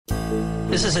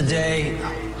This is a day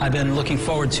I've been looking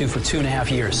forward to for 2.5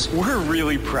 years. We're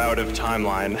really proud of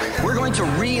Timeline. We're going to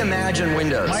reimagine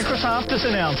Windows. Microsoft is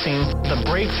announcing the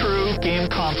breakthrough game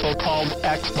console called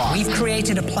Xbox. We've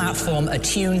created a platform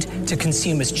attuned to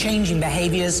consumers' changing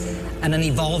behaviors and an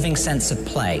evolving sense of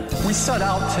play. We set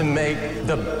out to make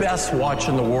the best watch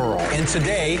in the world. And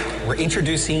today, we're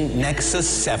introducing Nexus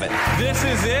 7. This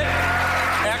is it,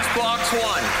 Xbox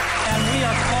One. And we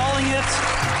are calling it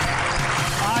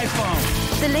iPhone.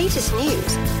 The latest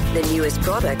news, the newest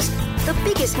products, the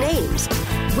biggest names.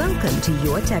 Welcome to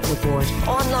Your Tech Report.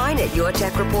 Online at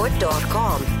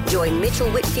yourtechreport.com. Join Mitchell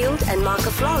Whitfield and Mark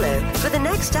Aflalo for the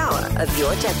next hour of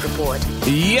Your Tech Report.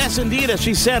 Yes, indeed. As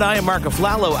she said, I am Mark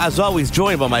Aflalo, as always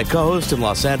joined by my co-host in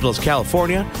Los Angeles,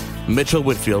 California, Mitchell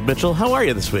Whitfield. Mitchell, how are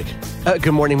you this week?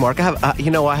 Good morning, Mark. I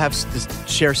have to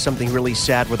share something really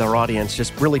sad with our audience,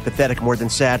 just really pathetic more than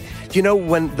sad. Do you know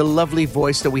when the lovely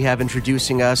voice that we have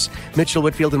introducing us, Mitchell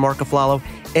Whitfield and Mark Aflalo,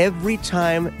 every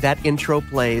time that intro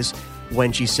plays,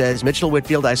 when she says, Mitchell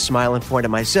Whitfield, I smile and point at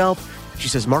myself. She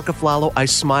says, Mark Aflalo, I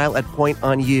smile and point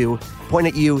at you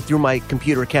through my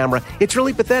computer camera. It's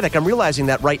really pathetic. I'm realizing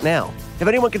that right now. If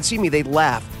anyone can see me, they'd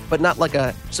laugh, but not like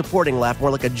a supporting laugh,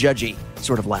 more like a judgy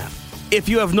sort of laugh. If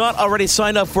you have not already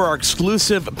signed up for our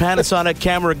exclusive Panasonic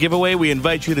camera giveaway, we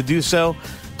invite you to do so.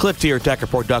 Click to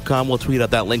yourtechreport.com. We'll tweet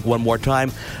out that link one more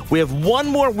time. We have one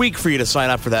more week for you to sign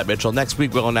up for that, Mitchell. Next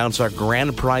week, we'll announce our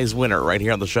grand prize winner right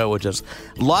here on the show, which is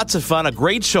lots of fun. A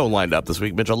great show lined up this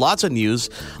week, Mitchell. Lots of news,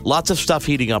 lots of stuff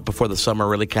heating up before the summer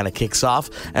really kind of kicks off,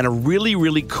 and a really,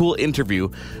 really cool interview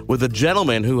with a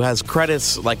gentleman who has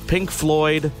credits like Pink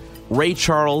Floyd, Ray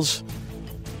Charles,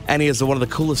 and he has one of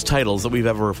the coolest titles that we've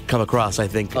ever come across, I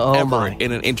think,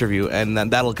 in an interview. And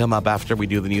then that'll come up after we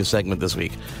do the news segment this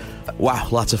week. Wow,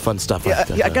 lots of fun stuff. Yeah,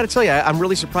 I got to tell you, I'm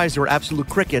really surprised there were absolute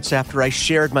crickets after I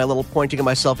shared my little pointing at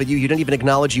myself at you. You didn't even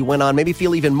acknowledge you went on. Made me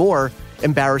feel even more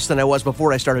embarrassed than I was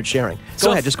before I started sharing.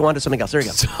 Go ahead, just go on to something else. There you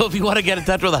go. So if you want to get in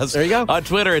touch with us, there you go. On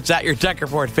Twitter, it's at Your Tech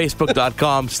Report,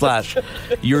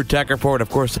 Facebook.com/Your Tech Report.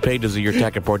 Of course, the pages of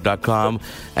YourTechReport.com,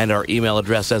 and our email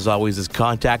address, as always, is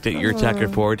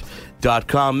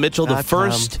contact@YourTechReport.com. Mitchell, the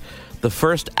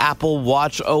first Apple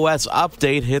Watch OS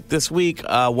update hit this week,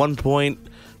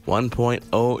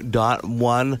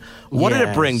 1.0.1. What did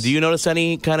it bring? Do you notice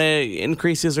any kind of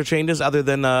increases or changes other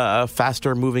than a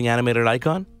faster moving animated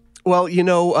icon? Well,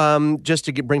 just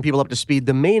to bring people up to speed,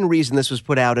 the main reason this was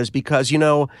put out is because,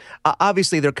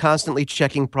 obviously they're constantly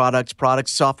checking products,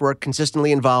 software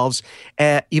consistently evolves,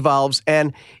 and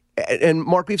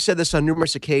Mark, we've said this on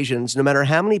numerous occasions, no matter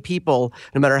how many people,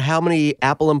 no matter how many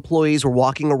Apple employees were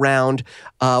walking around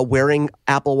wearing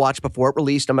Apple Watch before it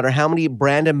released, no matter how many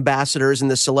brand ambassadors in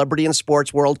the celebrity and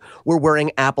sports world were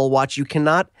wearing Apple Watch, you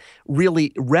cannot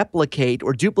really replicate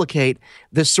or duplicate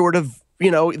the sort of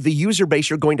the user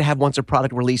base you're going to have once a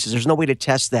product releases. There's no way to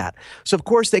test that. So, of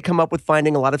course, they come up with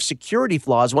finding a lot of security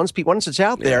flaws. Once it's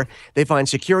out there, they find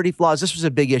security flaws. This was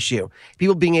a big issue.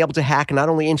 People being able to hack not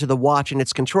only into the watch and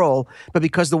its control, but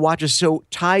because the watch is so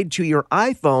tied to your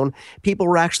iPhone, people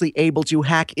were actually able to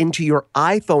hack into your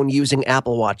iPhone using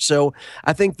Apple Watch. So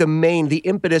I think the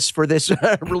impetus for this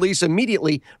release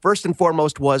immediately, first and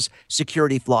foremost, was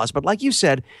security flaws. But like you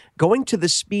said, going to the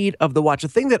speed of the watch, the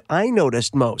thing that I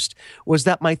noticed most was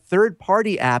that my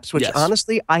third-party apps, which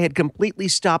honestly I had completely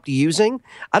stopped using.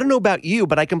 I don't know about you,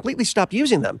 but I completely stopped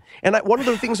using them. And one of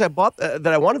the things I bought that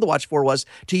I wanted the watch for was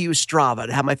to use Strava,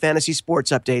 to have my fantasy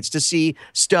sports updates, to see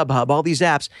StubHub, all these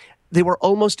apps. They were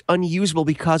almost unusable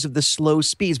because of the slow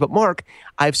speeds. But Mark,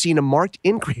 I've seen a marked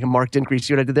increase,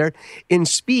 see what I did there, in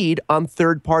speed on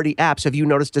third-party apps. Have you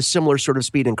noticed a similar sort of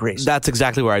speed increase? That's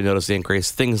exactly where I noticed the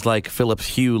increase. Things like Philips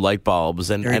Hue light bulbs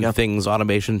and things,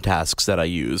 automation tasks that I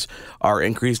use are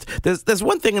increased. There's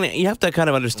one thing, and you have to kind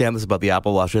of understand this about the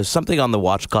Apple Watch. There's something on the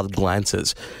watch called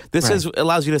glances. This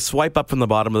allows you to swipe up from the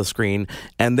bottom of the screen,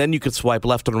 and then you could swipe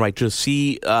left and right to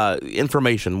see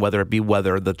information, whether it be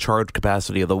the charge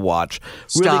capacity of the watch.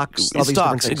 Stocks,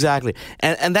 exactly.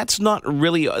 And that's not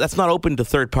open to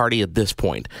third party at this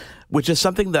point, which is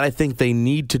something that I think they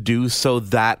need to do so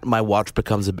that my watch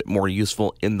becomes a bit more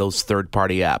useful in those third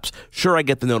party apps. Sure, I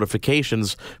get the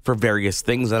notifications for various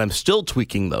things, and I'm still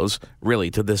tweaking those really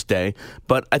to this day,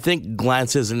 but I think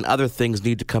glances and other things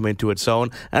need to come into its own,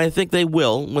 and I think they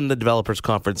will when the developers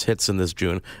conference hits in this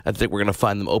June. I think we're going to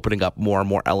find them opening up more and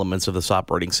more elements of this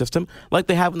operating system like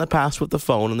they have in the past with the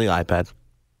phone and the iPad.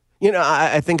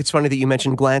 I think it's funny that you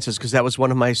mentioned glances, because that was one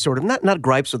of my sort of, not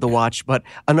gripes with the watch, but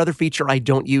another feature I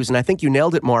don't use. And I think you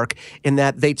nailed it, Mark, in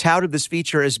that they touted this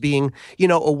feature as being,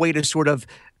 a way to sort of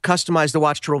customize the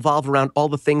watch to revolve around all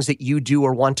the things that you do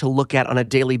or want to look at on a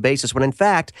daily basis, when in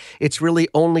fact, it's really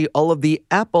only all of the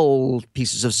Apple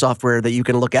pieces of software that you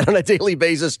can look at on a daily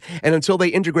basis. And until they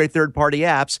integrate third-party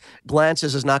apps,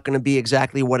 Glances is not going to be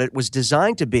exactly what it was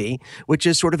designed to be, which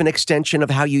is sort of an extension of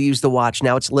how you use the watch.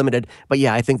 Now it's limited, but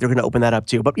yeah, I think they're going to open that up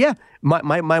too. But yeah,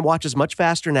 my watch is much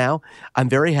faster now. I'm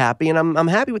very happy, and I'm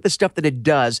happy with the stuff that it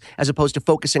does as opposed to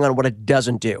focusing on what it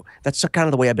doesn't do. That's kind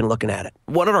of the way I've been looking at it.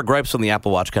 One of our gripes when the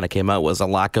Apple Watch kind of came out was a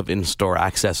lack of in-store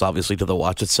access, obviously, to the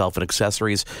watch itself and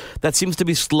accessories. That seems to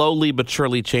be slowly but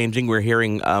surely changing. We're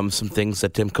hearing some things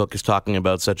that Tim Cook is talking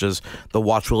about, such as the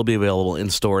watch will be available in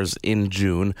stores in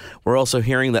June. We're also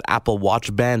hearing that Apple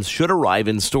Watch bands should arrive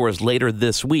in stores later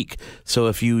this week. So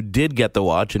if you did get the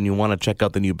watch and you want to check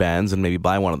out the new bands and maybe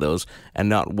buy one of those and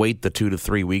not wait the 2 to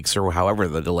 3 weeks or however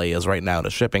the delay is right now to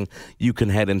shipping, you can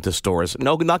head into stores.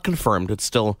 No, not confirmed. It's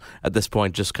still, at this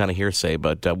point, just kind of hearsay,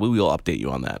 but we will update you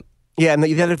on that. Yeah, and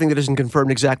the other thing that isn't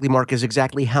confirmed exactly, Mark, is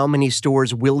exactly how many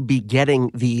stores will be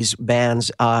getting these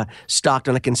bands stocked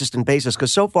on a consistent basis.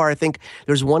 Because so far, I think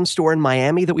there's one store in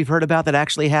Miami that we've heard about that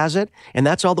actually has it, and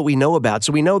that's all that we know about.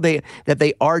 So we know that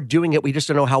they are doing it. We just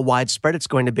don't know how widespread it's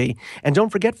going to be. And don't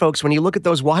forget, folks, when you look at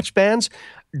those watch bands,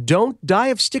 don't die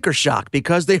of sticker shock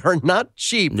because they are not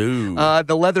cheap. No.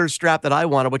 The leather strap that I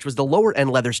wanted, which was the lower end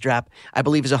leather strap, I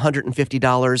believe is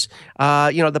 $150.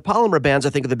 The polymer bands I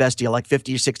think are the best deal, like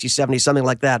 50, 60, 70, something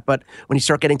like that. But when you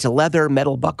start getting to leather,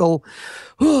 metal buckle,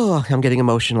 I'm getting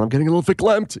emotional. I'm getting a little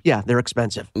verklempt. Yeah, they're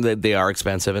expensive. They are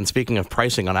expensive. And speaking of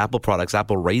pricing on Apple products,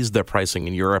 Apple raised their pricing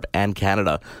in Europe and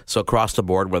Canada. So across the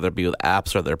board, whether it be with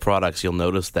apps or their products, you'll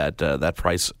notice that that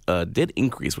price did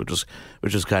increase, which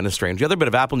is kind of strange. The other bit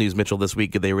of Apple news, Mitchell, this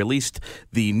week, they released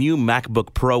the new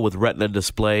MacBook Pro with Retina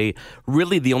display.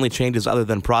 Really, the only changes other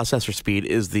than processor speed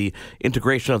is the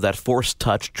integration of that Force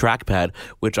Touch trackpad,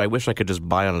 which I wish I could just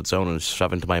buy on its own and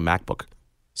shove into my MacBook.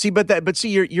 See,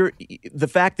 you're the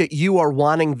fact that you are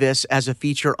wanting this as a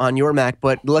feature on your Mac,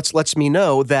 but lets me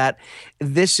know that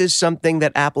this is something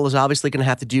that Apple is obviously going to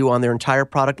have to do on their entire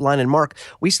product line. And Mark,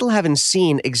 we still haven't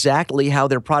seen exactly how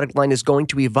their product line is going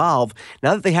to evolve.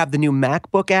 Now that they have the new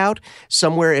MacBook out,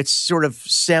 somewhere it's sort of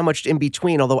sandwiched in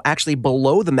between, although actually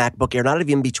below the MacBook Air, not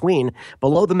even in between,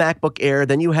 below the MacBook Air,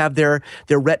 then you have their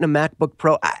Retina MacBook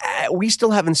Pro. We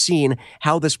still haven't seen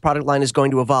how this product line is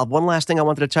going to evolve. One last thing I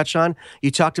wanted to touch on. You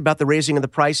talked about the raising of the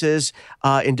prices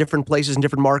in different places, in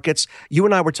different markets. You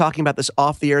and I were talking about this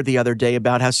off the air the other day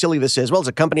about how silly this is. Well, it's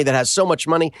a company that has so much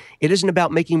money. It isn't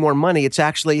about making more money. It's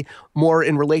actually more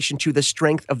in relation to the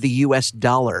strength of the U.S.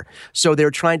 dollar. So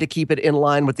they're trying to keep it in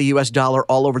line with the U.S. dollar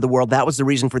all over the world. That was the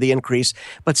reason for the increase.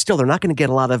 But still, they're not going to get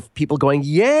a lot of people going,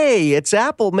 yay, it's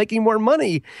Apple making more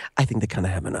money. I think they kind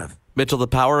of have enough. Mitchell, the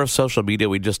power of social media.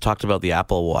 We just talked about the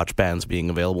Apple Watch bands being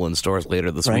available in stores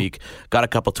later this week. Got a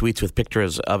couple tweets with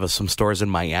pictures of some stores in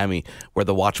Miami where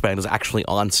the watch band is actually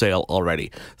on sale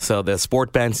already. So the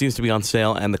sport band seems to be on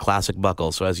sale and the classic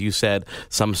buckle. So as you said,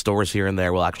 some stores here and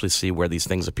there will actually see where these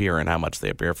things appear and how much they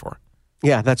appear for.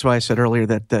 Yeah, that's why I said earlier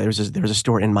that there was a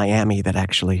store in Miami that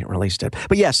actually released it.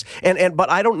 But yes,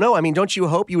 but I don't know. I mean, don't you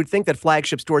hope? You would think that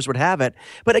flagship stores would have it.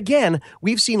 But again,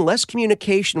 we've seen less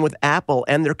communication with Apple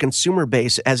and their consumer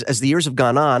base as the years have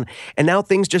gone on, and now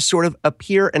things just sort of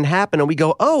appear and happen, and we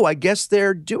go, oh, I guess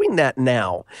they're doing that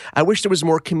now. I wish there was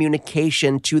more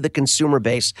communication to the consumer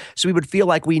base so we would feel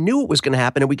like we knew it was going to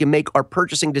happen and we can make our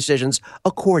purchasing decisions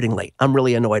accordingly. I'm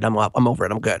really annoyed. I'm over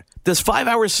it. I'm good. Does 5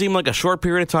 hours seem like a short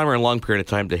period of time or a long period of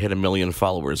time to hit 1 million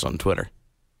followers on Twitter?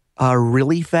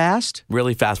 Really fast?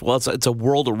 Really fast. Well, it's a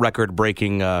world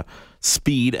record-breaking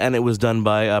speed, and it was done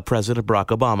by President Barack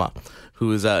Obama,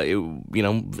 who is,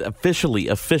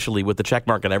 officially with the check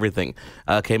mark and everything,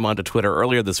 came onto Twitter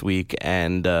earlier this week,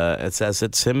 and it says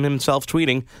it's him himself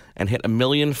tweeting and hit 1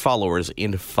 million followers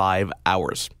in 5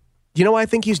 hours. You know why I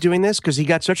think he's doing this? Because he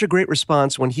got such a great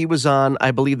response when he was on,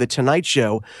 I believe, The Tonight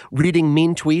Show, reading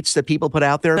mean tweets that people put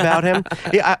out there about him.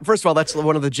 Yeah, first of all, that's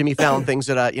one of the Jimmy Fallon things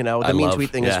that, the mean tweet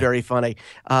thing is very funny.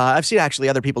 I've seen actually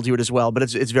other people do it as well, but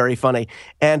it's very funny.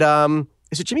 And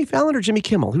is it Jimmy Fallon or Jimmy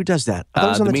Kimmel? Who does that?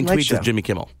 The mean tweets is Jimmy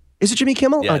Kimmel. Is it Jimmy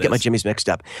Kimmel? Yeah, I'll get my Jimmys mixed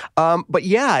up. But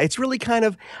yeah, it's really kind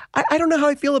of, I don't know how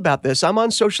I feel about this. I'm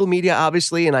on social media,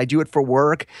 obviously, and I do it for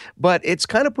work, but it's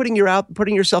kind of putting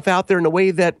yourself out there in a way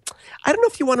that I don't know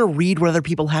if you want to read what other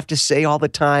people have to say all the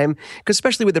time, because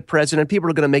especially with the president, people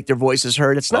are going to make their voices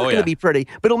heard. It's not going to be pretty,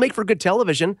 but it'll make for good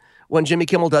television. when Jimmy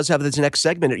Kimmel does have this next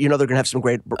segment, they're going to have some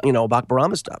great, Barack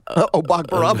Obama stuff.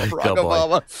 Barack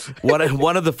Obama.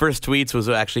 One of the first tweets was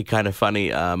actually kind of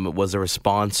funny, was a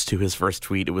response to his first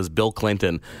tweet. It was Bill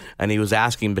Clinton, and he was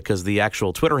asking because the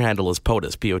actual Twitter handle is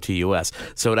POTUS, P-O-T-U-S.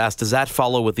 So it asked, does that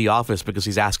follow with The Office because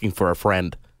he's asking for a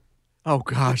friend? Oh,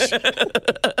 gosh.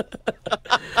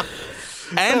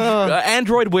 And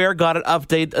Android Wear got an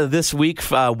update this week.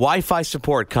 Wi-Fi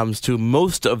support comes to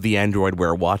most of the Android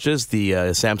Wear watches. The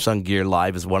Samsung Gear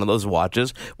Live is one of those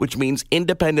watches, which means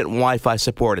independent Wi-Fi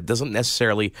support. It doesn't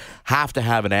necessarily have to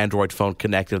have an Android phone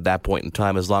connected at that point in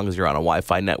time as long as you're on a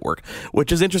Wi-Fi network,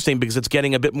 which is interesting because it's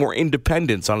getting a bit more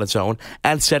independence on its own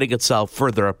and setting itself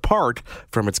further apart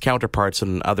from its counterparts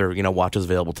and other watches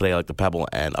available today like the Pebble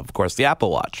and, of course, the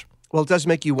Apple Watch. Well, it does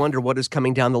make you wonder what is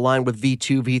coming down the line with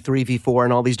V2, V3, V4,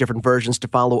 and all these different versions to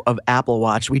follow of Apple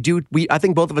Watch. I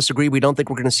think both of us agree we don't think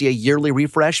we're going to see a yearly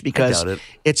refresh because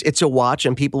it's a watch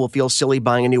and people will feel silly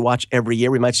buying a new watch every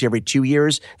year. We might see every 2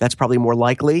 years. That's probably more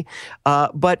likely.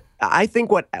 But I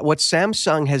think what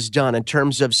Samsung has done in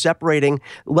terms of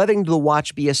letting the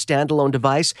watch be a standalone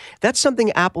device, that's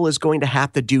something Apple is going to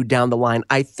have to do down the line.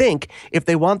 I think if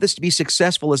they want this to be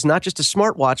successful as not just a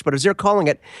smartwatch, but as they're calling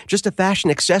it, just a fashion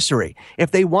accessory. If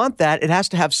they want that, it has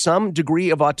to have some degree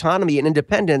of autonomy and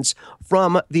independence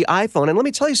from the iPhone. And let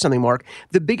me tell you something, Mark.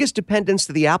 The biggest dependence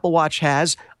that the Apple Watch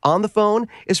has on the phone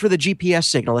is for the GPS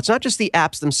signal. It's not just the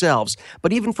apps themselves,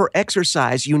 but even for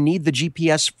exercise, you need the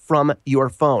GPS from your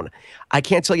phone. I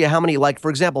can't tell you how many, like,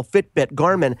 for example, Fitbit,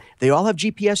 Garmin, they all have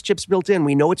GPS chips built in.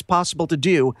 We know it's possible to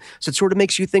do. So it sort of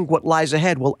makes you think what lies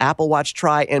ahead. Will Apple Watch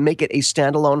try and make it a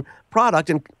standalone product?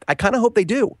 And I kind of hope they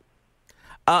do.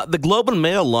 The Globe and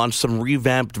Mail launched some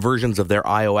revamped versions of their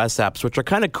iOS apps, which are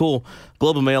kind of cool.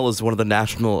 Globe and Mail is one of the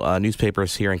national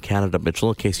newspapers here in Canada, Mitchell,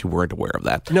 in case you weren't aware of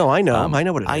that. No, I know. I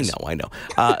know what it is. I know.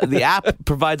 The app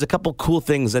provides a couple cool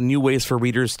things and new ways for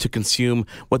readers to consume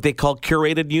what they call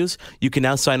curated news. You can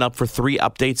now sign up for 3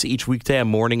 updates each weekday, a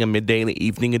morning, a midday, and an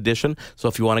evening edition. So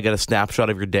if you want to get a snapshot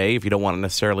of your day, if you don't want to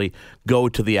necessarily go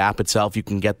to the app itself, you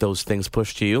can get those things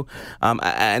pushed to you.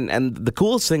 And the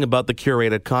coolest thing about the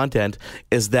curated content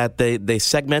is that they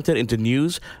segment it into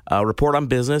news, report on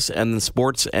business, and then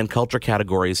sports and culture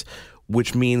categories,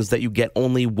 which means that you get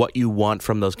only what you want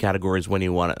from those categories when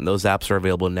you want it. And those apps are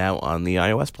available now on the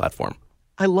iOS platform.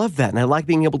 I love that, and I like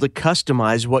being able to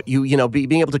customize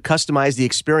being able to customize the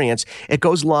experience. It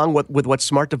goes along with what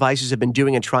smart devices have been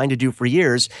doing and trying to do for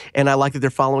years, and I like that they're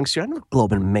following suit. I know what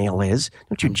Globe and Mail is.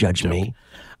 Don't you judge me.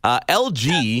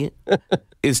 LG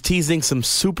is teasing some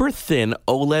super thin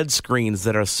OLED screens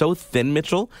that are so thin,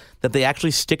 Mitchell, that they actually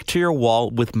stick to your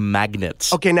wall with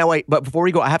magnets. Okay, now wait, but before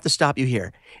we go, I have to stop you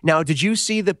here. Now, did you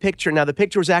see the picture? Now, the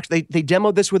picture was actually, they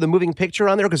demoed this with a moving picture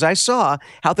on there because I saw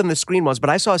how thin the screen was, but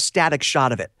I saw a static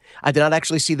shot of it. I did not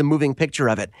actually see the moving picture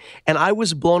of it. And I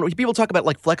was blown. People talk about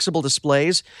like flexible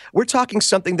displays. We're talking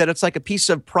something that it's like a piece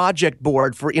of project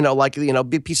board for, a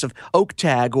piece of oak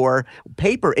tag or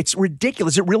paper. It's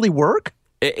ridiculous. Does it really work?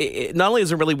 It not only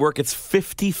does it really work, it's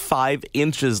 55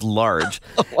 inches large,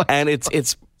 and it's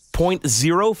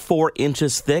 0.04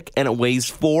 inches thick, and it weighs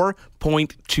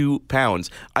 4.2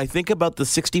 pounds. I think about the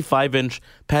 65-inch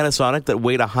Panasonic that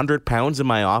weighed 100 pounds in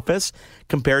my office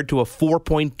compared to a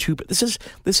 4.2.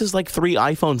 This is like 3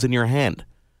 iPhones in your hand.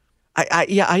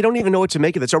 I don't even know what to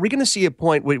make of this. Are we going to see a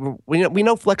point? We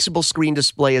know flexible screen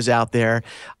display is out there,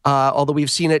 although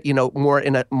we've seen it, more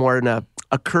in a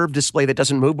curved display that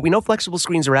doesn't move. But we know flexible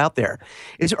screens are out there.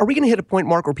 Are we going to hit a point,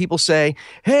 Mark, where people say,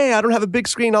 "Hey, I don't have a big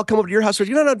screen. I'll come over to your house."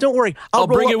 No, don't worry. I'll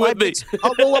bring it with me.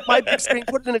 I'll roll up my big screen,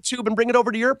 put it in a tube, and bring it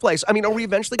over to your place. I mean, are we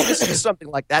eventually going to see something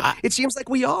like that? It seems like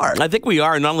we are. I think we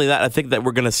are. And not only that, I think that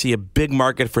we're going to see a big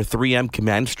market for 3M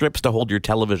command strips to hold your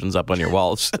televisions up on your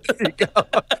walls. There you go.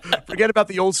 Forget about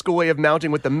the old school way of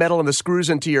mounting with the metal and the screws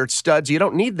into your studs. You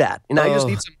don't need that. You just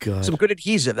need some good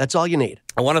adhesive. That's all you need.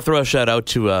 I want to throw a shout out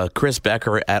to Chris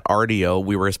Becker at RDO.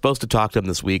 We were supposed to talk to him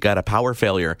this week. I had a power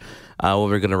failure when we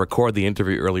were going to record the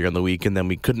interview earlier in the week, and then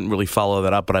we couldn't really follow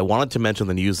that up. But I wanted to mention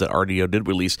the news that RDO did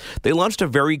release. They launched a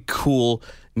very cool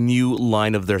new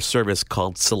line of their service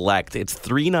called Select. It's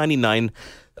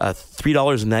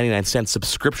 $3.99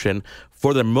 subscription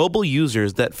for their mobile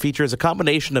users that features a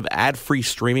combination of ad-free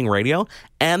streaming radio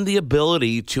and the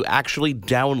ability to actually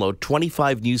download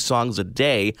 25 new songs a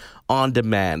day on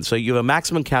demand. So you have a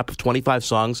maximum cap of 25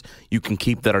 songs you can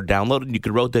keep that are downloaded, and you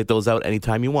can rotate those out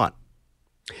anytime you want.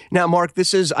 Now, Mark,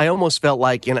 I almost felt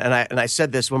like, and I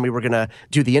said this when we were going to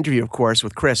do the interview, of course,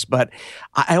 with Chris, but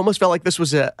I almost felt like this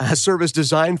was a service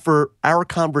designed for our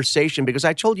conversation, because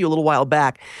I told you a little while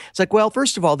back, it's like, well,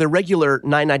 first of all, the regular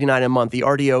 $9.99 a month, the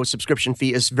RDO subscription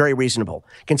fee is very reasonable.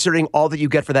 Considering all that you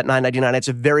get for that $9.99, it's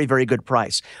a very, very good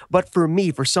price. But for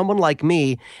me, for someone like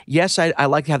me, yes, I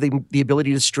like to have the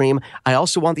ability to stream. I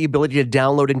also want the ability to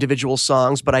download individual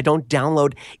songs, but I don't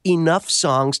download enough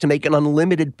songs to make an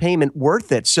unlimited payment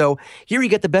worth it. So here you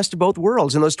get the best of both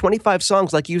worlds. And those 25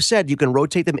 songs, like you said, you can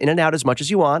rotate them in and out as much as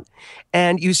you want,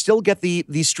 and you still get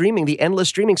the streaming, the endless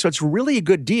streaming. So it's really a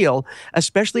good deal,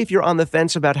 especially if you're on the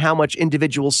fence about how much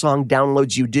individual song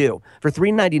downloads you do. For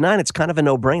 $3.99, it's kind of a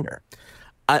no-brainer.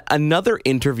 Another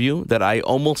interview that I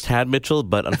almost had, Mitchell,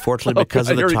 but unfortunately because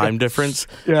of the time difference,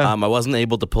 I wasn't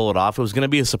able to pull it off. It was going to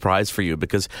be a surprise for you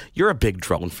because you're a big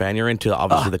drone fan. You're into,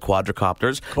 obviously, the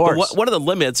quadricopters. Of course. But one of the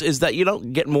limits is that you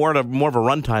don't get more of a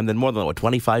runtime than more than,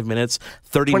 25 minutes,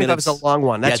 30 minutes? 25 is a long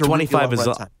one. That's 25 is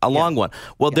a long one.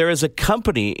 Well, there is a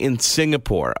company in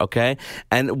Singapore, okay?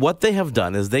 And what they have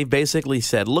done is they basically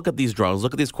said, look at these drones,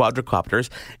 look at these quadricopters,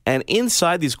 and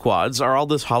inside these quads are all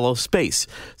this hollow space.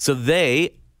 So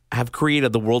they have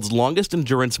created the world's longest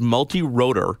endurance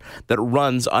multi-rotor that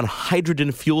runs on hydrogen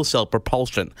fuel cell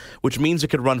propulsion, which means it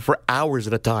could run for hours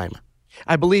at a time.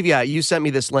 I believe, you sent me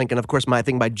this link, and of course, my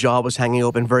jaw was hanging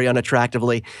open very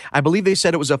unattractively. I believe they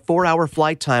said it was a 4-hour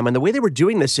flight time, and the way they were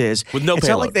doing this is with no payload. It's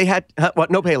not like they had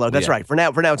no payload. That's right. For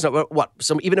now, it's not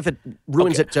So even if it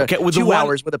ruins it to with 2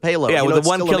 hours with a payload, with the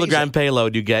 1 kilogram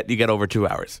payload, you get over 2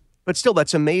 hours. But still,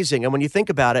 that's amazing. And when you think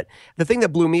about it, the thing that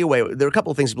blew me away, there are a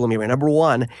couple of things that blew me away. Number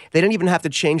one, they didn't even have to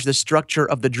change the structure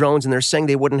of the drones, and they're saying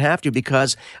they wouldn't have to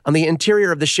because on the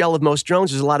interior of the shell of most drones,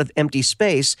 there's a lot of empty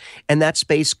space, and that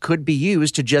space could be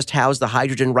used to just house the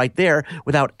hydrogen right there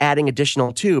without adding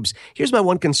additional tubes. Here's my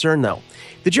one concern, though.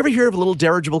 Did you ever hear of a little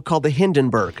dirigible called the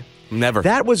Hindenburg? Never.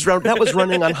 That was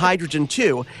running on hydrogen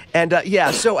too, and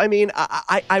So I mean,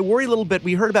 I worry a little bit.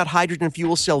 We heard about hydrogen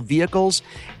fuel cell vehicles,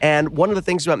 and one of the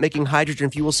things about making hydrogen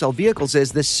fuel cell vehicles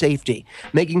is the safety,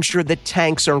 making sure that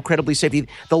tanks are incredibly safe.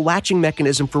 The latching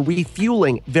mechanism for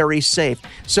refueling very safe.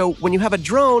 So when you have a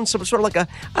drone, sort of like I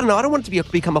don't want it to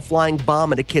become a flying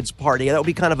bomb at a kid's party. That would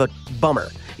be kind of a bummer.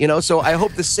 So I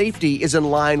hope the safety is in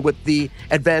line with the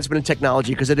advancement in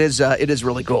technology because it is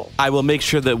really cool. I will make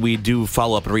sure that we do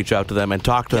follow up and reach out to them and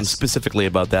talk to them specifically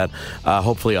about that,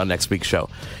 hopefully on next week's show.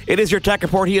 It is Your Tech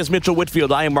Report. He is Mitchell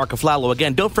Whitfield. I am Mark Aflalo.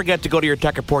 Again, don't forget to go to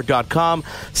yourtechreport.com.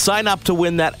 Sign up to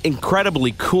win that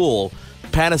incredibly cool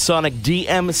Panasonic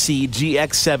DMC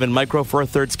GX7 Micro Four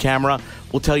Thirds camera.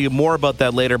 We'll tell you more about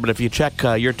that later, but if you check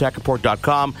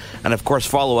yourtechreport.com and, of course,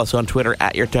 follow us on Twitter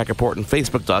at yourtechreport and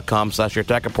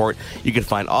facebook.com/yourtechreport, you can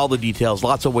find all the details,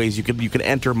 lots of ways you can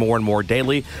enter more and more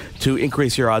daily to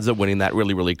increase your odds of winning that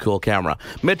really, really cool camera.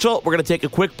 Mitchell, we're going to take a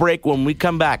quick break. When we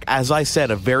come back, as I said,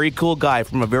 a very cool guy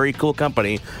from a very cool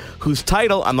company whose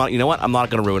title, I'm not going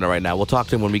to ruin it right now. We'll talk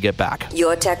to him when we get back.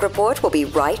 Your Tech Report will be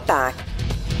right back.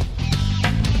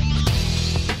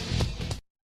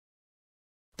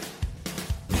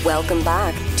 Welcome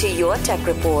back to Your Tech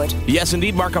Report. Yes,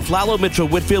 indeed. Mark Aflalo, Mitchell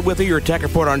Whitfield with you. Your Tech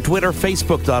Report on Twitter,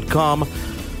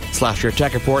 facebook.com/Your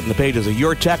Tech Report, and the pages of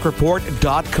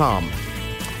yourtechreport.com.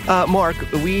 Mark,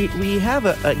 we have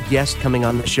a guest coming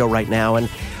on the show right now, and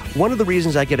one of the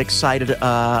reasons I get excited,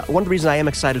 one of the reasons I am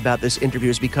excited about this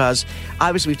interview is because,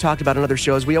 obviously, we've talked about in other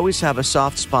shows, we always have a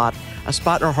soft spot, a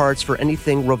spot in our hearts for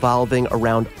anything revolving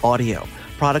around audio.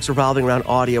 Products revolving around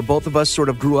audio. Both of us sort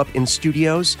of grew up in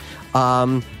studios.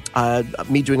 Me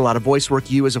doing a lot of voice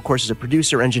work. You, as of course, as a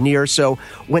producer, engineer. So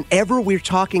whenever we're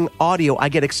talking audio, I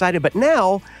get excited. But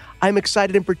now I'm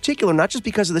excited in particular, not just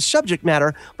because of the subject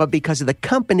matter, but because of the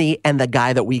company and the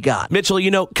guy that we got. Mitchell,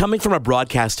 coming from a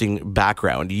broadcasting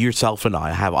background, yourself and I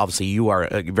have, obviously, you are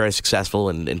very successful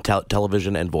in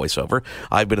television and voiceover.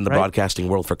 I've been in the broadcasting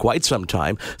world for quite some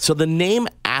time. So the name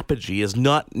Apogee is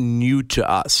not new to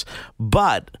us,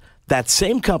 but that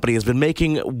same company has been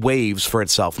making waves for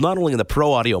itself, not only in the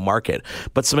pro audio market,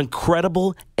 but some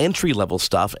incredible entry-level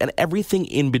stuff and everything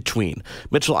in between.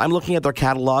 Mitchell, I'm looking at their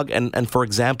catalog, and for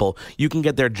example, you can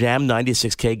get their Jam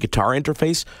 96K guitar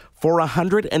interface for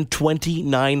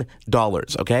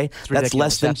 $129, okay? That's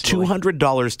less than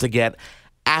 $200 to get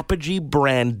Apogee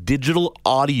brand digital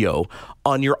audio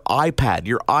on your iPad,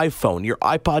 your iPhone, your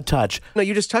iPod Touch. No,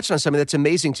 you just touched on something that's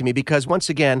amazing to me because, once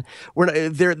again,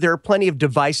 there are plenty of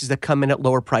devices that come in at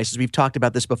lower prices. We've talked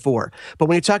about this before. But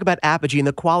when you talk about Apogee and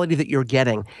the quality that you're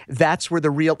getting, that's where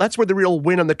the real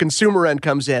win on the consumer end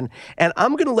comes in. And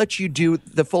I'm going to let you do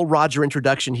the full Roger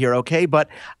introduction here, okay? But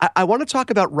I want to talk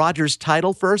about Roger's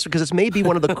title first because it's maybe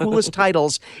one of the coolest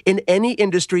titles in any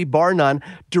industry, bar none,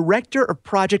 Director of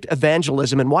Project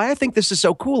Evangelism. And why I think this is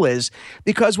so cool is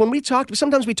because when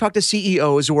sometimes we talk to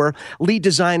CEOs or lead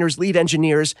designers, lead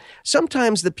engineers.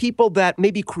 Sometimes the people that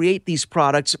maybe create these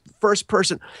products, first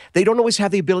person, they don't always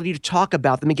have the ability to talk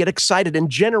about them and get excited and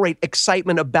generate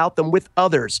excitement about them with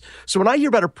others. So when I hear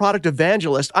about a product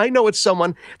evangelist, I know it's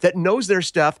someone that knows their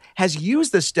stuff, has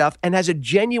used the stuff, and has a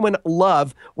genuine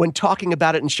love when talking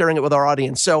about it and sharing it with our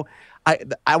audience. So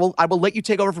I will let you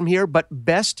take over from here, but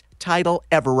best title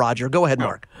ever, Roger. Go ahead,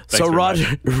 Mark. So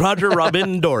Roger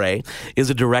Rabindore is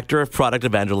a director of product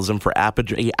evangelism for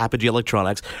Apogee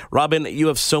Electronics. Robin, you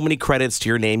have so many credits to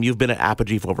your name. You've been at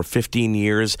Apogee for over 15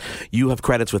 years. You have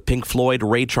credits with Pink Floyd,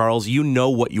 Ray Charles. You know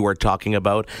what you are talking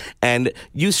about. And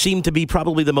you seem to be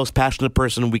probably the most passionate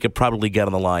person we could probably get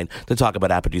on the line to talk about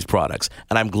Apogee's products.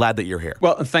 And I'm glad that you're here.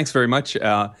 Well, thanks very much.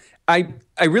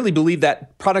 I really believe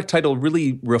that product title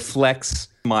really reflects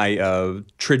my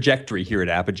trajectory here at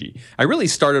Apogee. I really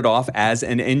started off as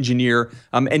an engineer,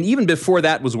 and even before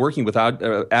that was working with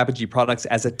Apogee products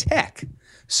as a tech.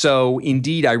 So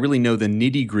indeed, I really know the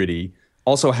nitty-gritty.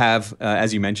 Also have,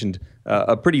 as you mentioned,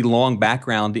 a pretty long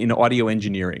background in audio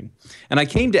engineering. And I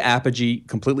came to Apogee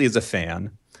completely as a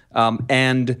fan.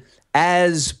 And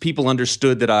as people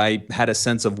understood that I had a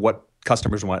sense of what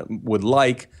customers would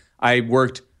like, I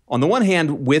worked on the one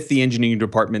hand with the engineering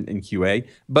department in QA,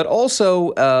 but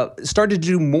also started to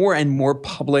do more and more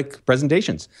public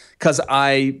presentations because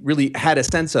I really had a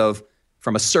sense of,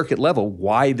 from a circuit level,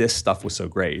 why this stuff was so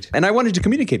great. And I wanted to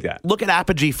communicate that. Look at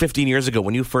Apogee 15 years ago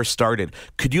when you first started.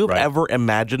 Could you have ever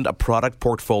imagined a product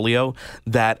portfolio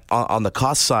that on the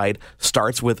cost side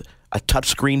starts with a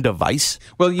touchscreen device?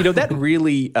 Well, that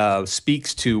really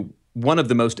speaks to one of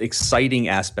the most exciting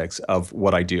aspects of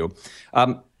what I do.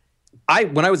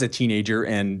 When I was a teenager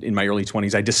and in my early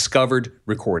 20s, I discovered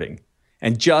recording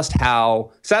and just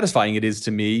how satisfying it is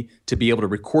to me to be able to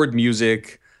record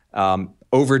music,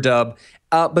 overdub.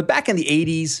 But back in the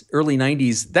 80s, early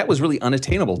 90s, that was really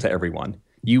unattainable to everyone.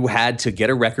 You had to get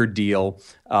a record deal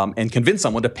and convince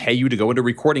someone to pay you to go into a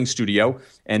recording studio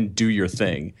and do your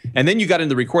thing. And then you got in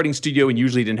the recording studio and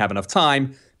usually didn't have enough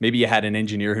time. Maybe you had an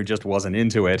engineer who just wasn't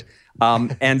into it.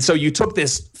 And so you took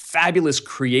this fabulous,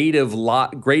 creative,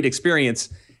 great experience.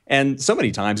 And so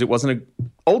many times it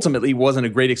ultimately wasn't a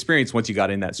great experience once you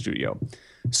got in that studio.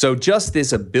 So just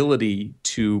this ability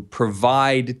to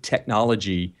provide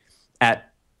technology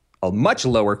at a much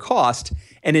lower cost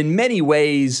and in many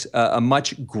ways a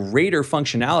much greater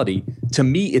functionality, to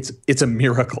me, it's a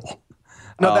miracle.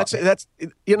 No, that's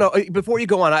before you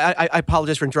go on, I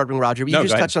apologize for interrupting, Roger, but you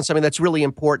just touched on something that's really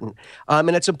important.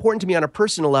 And it's important to me on a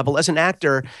personal level. As an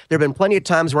actor, there have been plenty of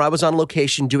times where I was on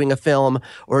location doing a film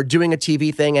or doing a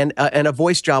TV thing and a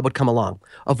voice job would come along.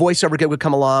 A voiceover gig would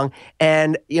come along.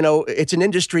 And, it's an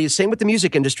industry, same with the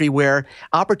music industry, where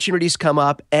opportunities come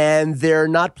up and they're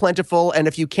not plentiful. And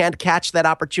if you can't catch that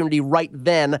opportunity right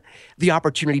then, the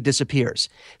opportunity disappears.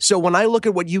 So when I look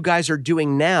at what you guys are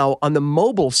doing now on the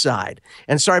mobile side,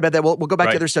 and sorry about that, we'll go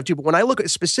back to other stuff too, but when I look at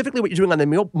specifically what you're doing on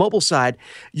the mobile side,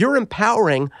 you're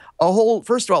empowering a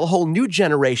whole new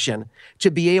generation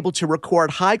to be able to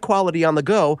record high quality on the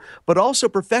go, but also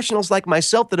professionals like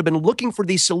myself that have been looking for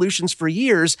these solutions for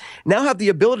years now have the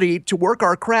ability to work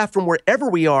our craft from wherever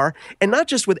we are, and not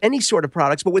just with any sort of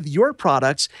products, but with your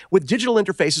products, with digital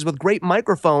interfaces, with great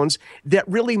microphones that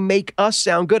really make us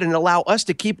sound good and allow us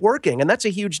to keep working. And that's a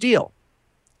huge deal.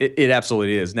 It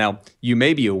absolutely is. Now, you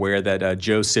may be aware that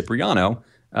Joe Cipriano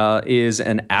is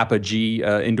an Apogee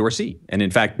endorsee. And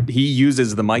in fact, he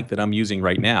uses the mic that I'm using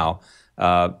right now.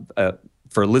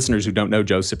 For listeners who don't know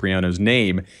Joe Cipriano's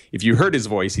name, if you heard his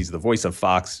voice, he's the voice of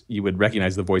Fox, you would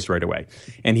recognize the voice right away.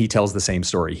 And he tells the same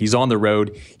story. He's on the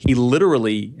road. He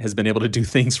literally has been able to do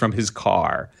things from his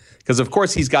car. Because, of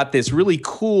course, he's got this really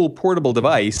cool portable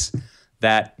device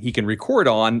that he can record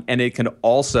on, and it can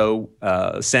also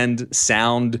send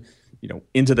sound,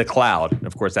 into the cloud. And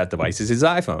of course, that device is his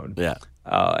iPhone. Yeah.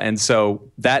 And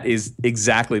so that is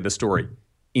exactly the story.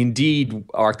 Indeed,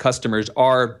 our customers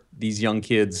are these young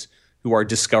kids who are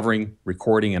discovering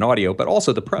recording and audio, but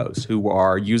also the pros who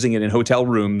are using it in hotel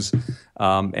rooms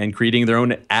and creating their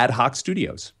own ad hoc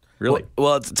studios. really.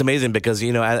 Well, it's amazing because,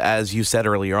 as you said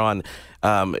earlier on,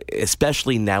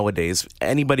 especially nowadays,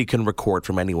 anybody can record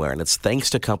from anywhere. And it's thanks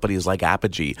to companies like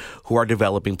Apogee who are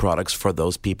developing products for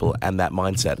those people and that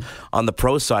mindset. On the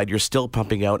pro side, you're still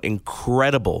pumping out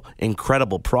incredible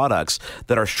products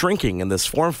that are shrinking in this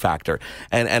form factor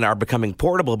and are becoming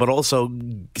portable, but also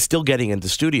still getting into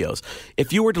studios.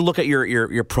 If you were to look at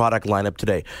your product lineup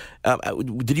today,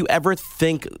 did you ever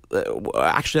think,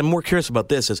 actually, I'm more curious about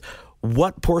this, is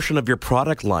what portion of your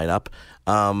product lineup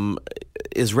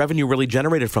is revenue really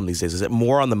generated from these days? Is it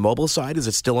more on the mobile side? Is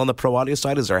it still on the pro audio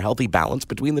side? Is there a healthy balance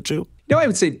between the two? No, I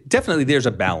would say definitely there's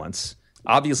a balance.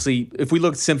 Obviously, if we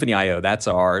look at Symphony IO, that's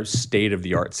our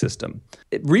state-of-the-art system.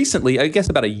 Recently, I guess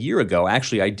about a year ago,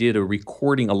 actually, I did a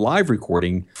live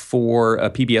recording for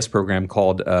a PBS program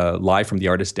called Live from the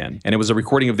Artist Den. And it was a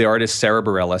recording of the artist Sarah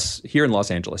Bareilles here in Los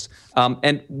Angeles.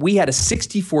 And we had a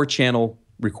 64-channel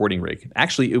recording rig.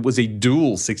 Actually, it was a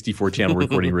dual 64-channel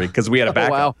recording rig because we had a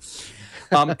backup.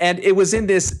 Oh, wow. And it was in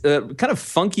this kind of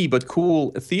funky but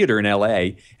cool theater in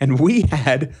LA. And we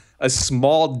had a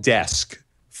small desk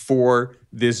for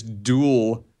this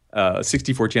dual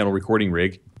 64-channel recording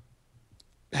rig.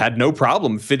 Had no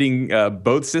problem fitting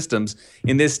both systems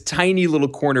in this tiny little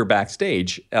corner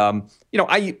backstage.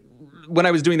 When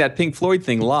I was doing that Pink Floyd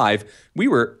thing live, we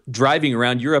were driving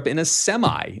around Europe in an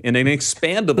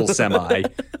expandable semi,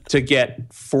 to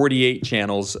get 48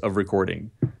 channels of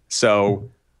recording. So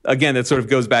again, that sort of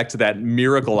goes back to that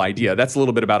miracle idea. That's a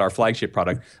little bit about our flagship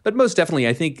product. But most definitely,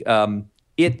 I think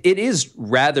it is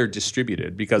rather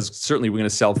distributed because certainly we're going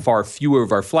to sell far fewer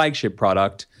of our flagship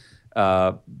product,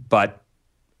 but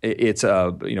it's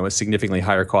a significantly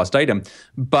higher cost item.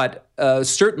 But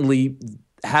certainly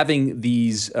having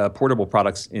these portable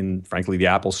products in, frankly, the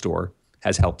Apple Store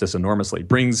has helped us enormously.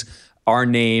 Brings our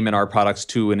name and our products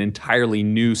to an entirely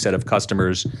new set of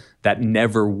customers that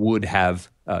never would have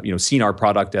seen our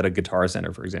product at a Guitar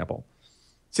Center, for example.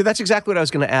 So that's exactly what I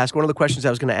was going to ask. One of the questions I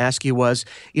was going to ask you was,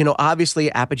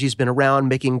 obviously Apogee's been around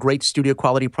making great studio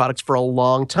quality products for a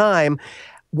long time.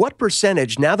 What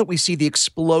percentage, now that we see the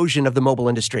explosion of the mobile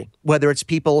industry, whether it's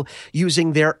people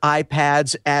using their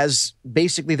iPads as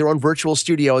basically their own virtual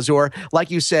studios, or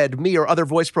like you said, me or other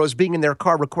voice pros being in their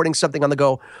car recording something on the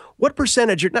go, what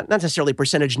percentage, not necessarily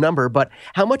percentage number, but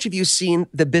how much have you seen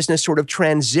the business sort of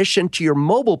transition to your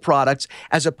mobile products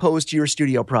as opposed to your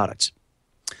studio products?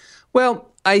 Well,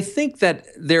 I think that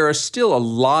there are still a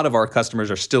lot of our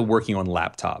customers are still working on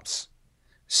laptops.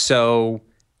 So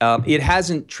it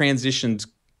hasn't transitioned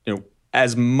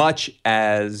as much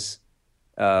as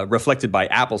reflected by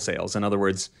Apple sales. In other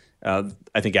words,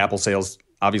 I think Apple sales,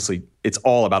 obviously, it's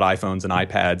all about iPhones and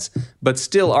iPads. But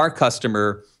still, our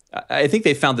customer, I think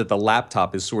they found that the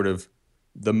laptop is sort of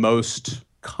the most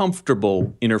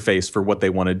comfortable interface for what they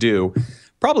want to do,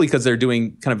 probably because they're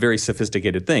doing kind of very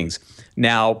sophisticated things.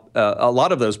 Now, a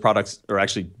lot of those products, or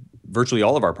actually virtually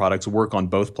all of our products, work on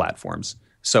both platforms.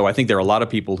 So I think there are a lot of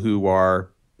people who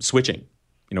are switching,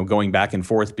 going back and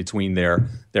forth between their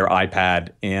iPad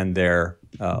and their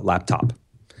laptop.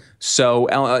 So,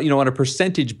 on a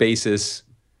percentage basis,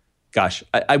 gosh,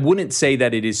 I wouldn't say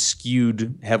that it is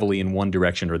skewed heavily in one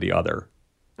direction or the other.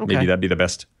 Okay. Maybe that'd be the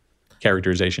best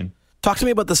characterization. Talk to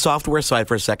me about the software side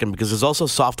for a second, because there's also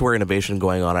software innovation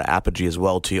going on at Apogee as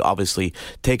well to obviously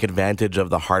take advantage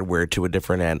of the hardware to a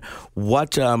different end.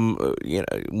 What,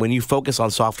 when you focus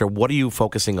on software, what are you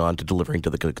focusing on to delivering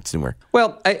to the consumer?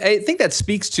 Well, I think that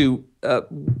speaks to,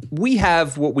 we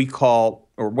have what we call,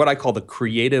 or what I call the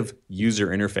creative user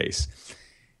interface.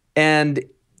 And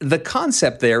the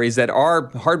concept there is that our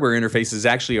hardware interfaces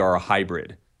actually are a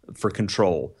hybrid for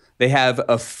control. They have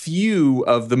a few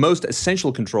of the most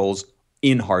essential controls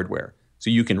in hardware, so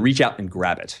you can reach out and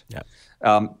grab it.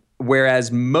 Yeah.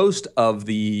 Whereas most of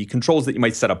the controls that you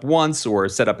might set up once or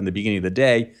set up in the beginning of the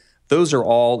day, those are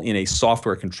all in a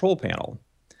software control panel.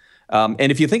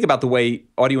 And if you think about the way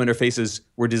audio interfaces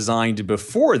were designed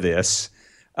before this,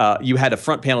 you had a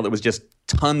front panel that was just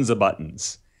tons of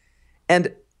buttons.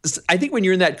 And I think when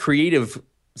you're in that creative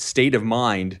state of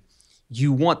mind,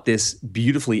 you want this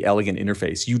beautifully elegant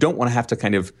interface. You don't want to have to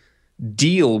kind of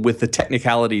deal with the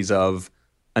technicalities of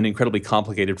an incredibly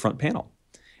complicated front panel.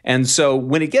 And so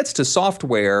when it gets to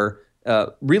software,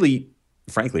 really,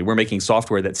 frankly, we're making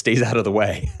software that stays out of the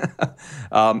way,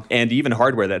 and even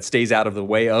hardware that stays out of the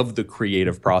way of the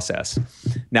creative process.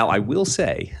 Now, I will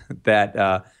say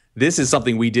that this is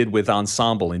something we did with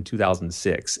Ensemble in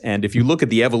 2006. And if you look at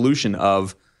the evolution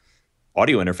of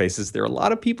audio interfaces, there are a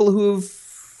lot of people who've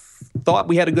thought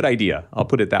we had a good idea. I'll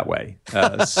put it that way.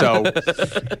 So,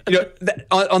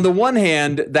 on the one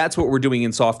hand, that's what we're doing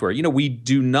in software. We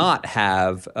do not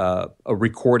have a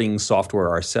recording software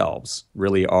ourselves.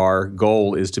 Really, our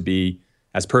goal is to be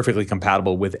as perfectly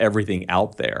compatible with everything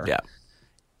out there.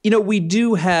 Yeah. We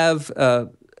do have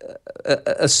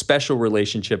a special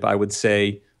relationship, I would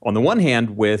say, on the one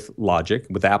hand, with Logic,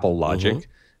 with Apple Logic.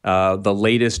 The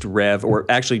latest Rev, or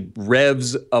actually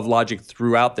Revs of Logic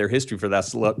throughout their history for the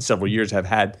last several years have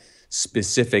had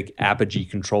specific Apogee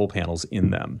control panels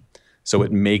in them. So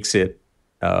it makes it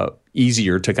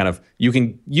easier to kind of, you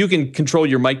can control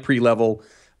your mic pre-level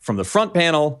from the front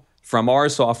panel, from our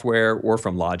software, or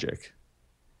from Logic.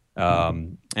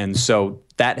 And so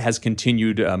that has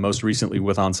continued most recently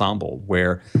with Ensemble,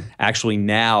 where actually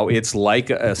now it's like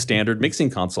a standard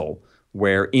mixing console,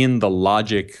 where in the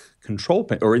Logic control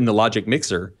or in the Logic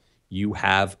mixer, you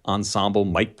have Ensemble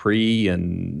mic pre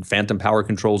and phantom power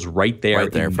controls right there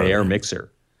in their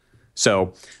mixer.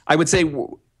 So I would say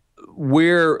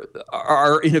where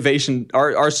our innovation,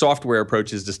 our software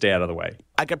approach is to stay out of the way.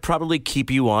 I could probably keep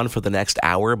you on for the next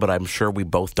hour, but I'm sure we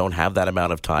both don't have that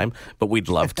amount of time, but we'd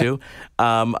love to.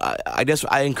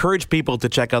 I encourage people to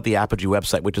check out the Apogee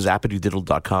website, which is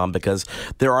apogeedigital.com, because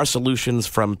there are solutions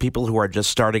from people who are just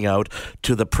starting out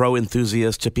to the pro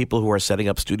enthusiasts to people who are setting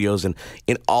up studios in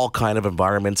all kind of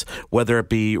environments, whether it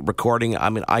be recording.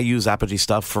 I mean, I use Apogee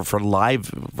stuff for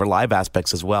live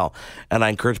aspects as well, and I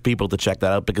encourage people to check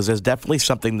that out because there's definitely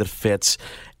something that fits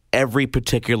every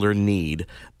particular need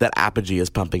that Apogee is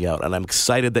pumping out. And I'm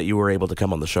excited that you were able to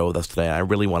come on the show with us today. I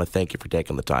really want to thank you for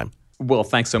taking the time. Well,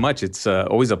 thanks so much. It's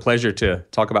always a pleasure to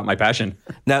talk about my passion.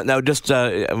 Now, just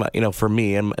for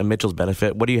me and Mitchell's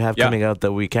benefit, what do you have coming out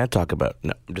that we can't talk about?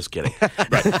 No, I'm just kidding.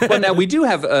 Right. Well, now we do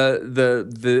have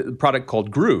the product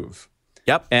called Groove.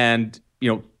 Yep. And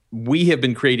we have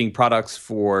been creating products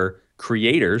for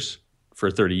creators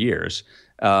for 30 years.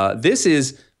 This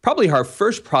is probably our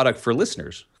first product for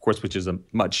listeners, of course, which is a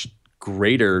much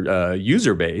greater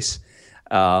user base.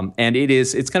 And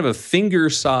it's kind of a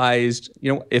finger-sized,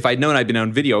 if I'd known I'd been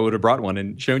on video, I would have brought one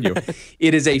and shown you.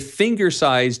 It is a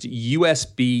finger-sized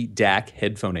USB DAC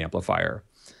headphone amplifier.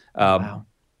 Wow.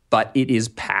 But it is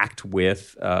packed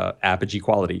with Apogee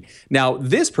quality. Now,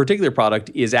 this particular product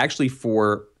is actually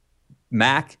for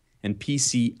Mac and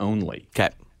PC only. Okay.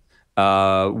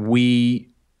 We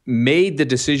made the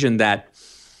decision that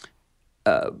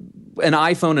an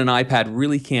iPhone and iPad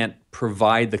really can't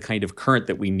provide the kind of current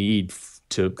that we need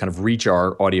to kind of reach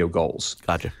our audio goals.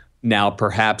 Gotcha. Now,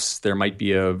 perhaps there might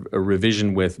be a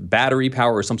revision with battery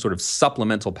power or some sort of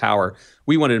supplemental power.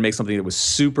 We wanted to make something that was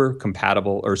super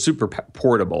compatible or super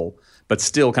portable, but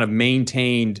still kind of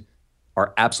maintained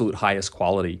our absolute highest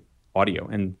quality audio,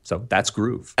 and so that's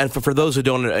Groove. And for those who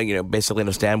don't, basically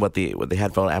understand what the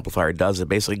headphone amplifier does, it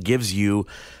basically gives you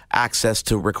access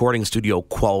to recording studio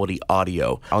quality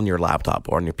audio on your laptop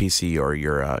or on your PC or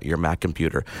your Mac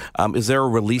computer. Is there a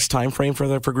release time frame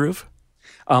for Groove?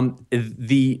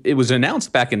 It was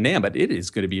announced back in NAMM, but it is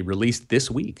going to be released this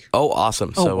week. Oh,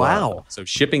 awesome! Oh, wow! So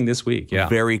shipping this week, yeah.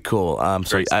 Very cool.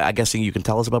 So I guessing you can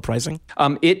tell us about pricing.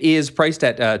 It is priced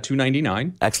at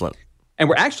 $299. Excellent. And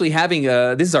we're actually having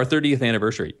this is our 30th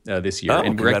anniversary this year,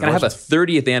 and we're going to have a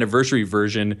 30th anniversary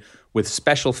version with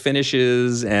special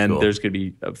finishes, and there's going to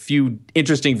be a few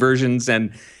interesting versions,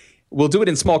 and we'll do it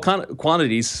in small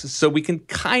quantities so we can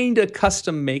kind of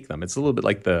custom make them. It's a little bit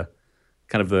like the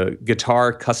kind of the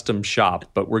guitar custom shop,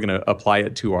 but we're going to apply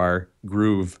it to our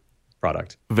Groove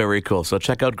product. Very cool. So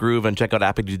check out Groove and check out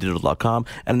apogeedigital.com.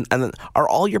 And are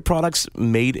all your products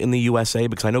made in the USA?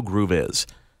 Because I know Groove is.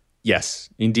 Yes,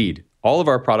 indeed. All of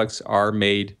our products are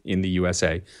made in the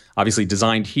USA, obviously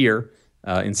designed here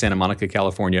in Santa Monica,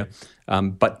 California,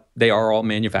 but they are all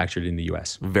manufactured in the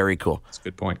U.S. Very cool. That's a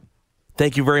good point.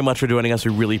 Thank you very much for joining us.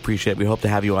 We really appreciate it. We hope to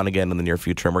have you on again in the near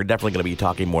future, and we're definitely going to be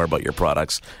talking more about your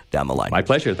products down the line. My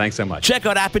pleasure. Thanks so much. Check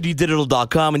out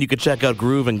apogeedigital.com, and you can check out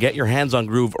Groove and get your hands on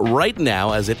Groove right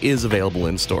now as it is available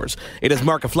in stores. It is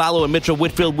Mark Aflalo and Mitchell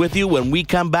Whitfield with you. When we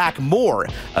come back, more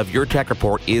of Your Tech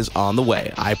Report is on the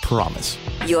way. I promise.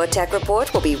 Your Tech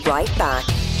Report will be right back.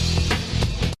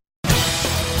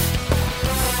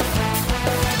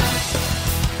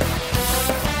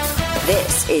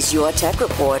 This is Your Tech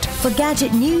Report. For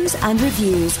gadget news and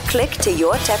reviews, click to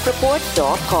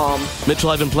yourtechreport.com.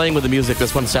 Mitchell, I've been playing with the music.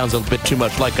 This one sounds a bit too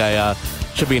much like I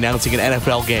should be announcing an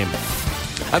NFL game.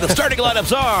 And the starting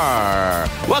lineups are...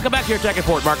 Welcome back to Your Tech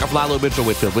Report. Mark Aflalo, Mitchell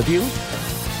Whitfield with you.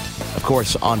 Of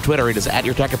course, on Twitter, it is at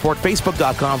Your Tech Report,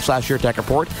 Facebook.com/Your Tech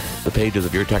Report. The pages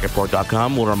of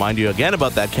YourTechReport.com will remind you again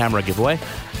about that camera giveaway.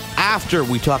 After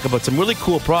we talk about some really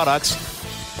cool products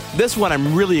This one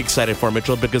I'm really excited for,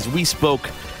 Mitchell, because we spoke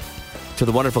to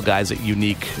the wonderful guys at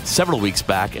Unique several weeks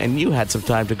back, and you had some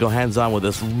time to go hands-on with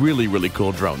this really, really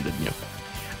cool drone, didn't you?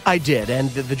 I did, and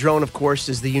the drone, of course,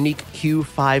 is the Unique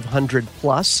Q500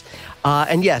 Plus.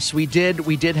 And yes, we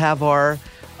did have our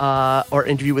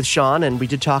interview with Sean, and we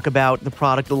did talk about the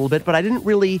product a little bit, but I didn't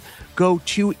really go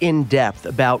too in-depth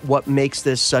about what makes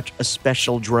this such a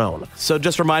special drone. So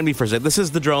just remind me for a second, this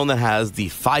is the drone that has the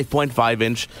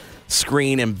 5.5-inch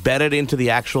screen embedded into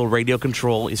the actual radio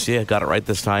control. You see, I got it right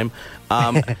this time.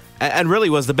 And really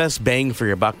was the best bang for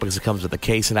your buck because it comes with a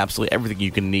case and absolutely everything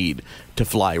you can need to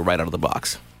fly right out of the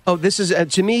box. Oh, this is,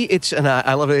 to me,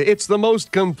 I love it. It's the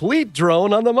most complete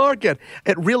drone on the market.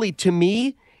 It really, to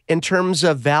me, in terms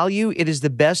of value, it is the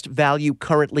best value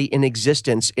currently in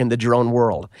existence in the drone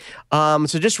world. So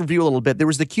just review a little bit. There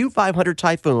was the Q500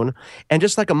 Typhoon, and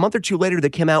just like a month or two later, they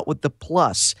came out with the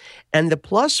Plus. And the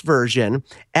Plus version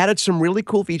added some really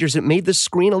cool features. It made the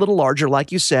screen a little larger,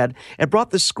 like you said. It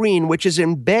brought the screen, which is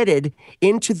embedded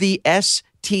into the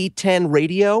ST10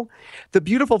 radio. The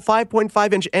beautiful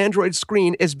 5.5-inch Android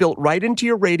screen is built right into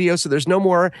your radio, so there's no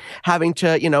more having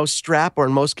to, strap or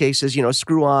in most cases,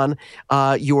 screw on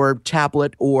your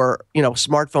tablet or,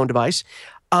 smartphone device.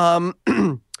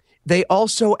 They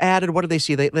also added, what do they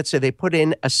see? Let's say they put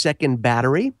in a second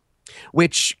battery,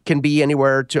 which can be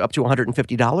anywhere to up to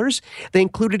 $150. They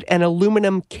included an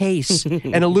aluminum case,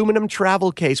 an aluminum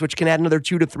travel case, which can add another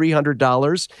 $200 to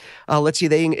 $300. Let's see,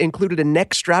 they included a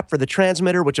neck strap for the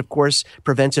transmitter, which of course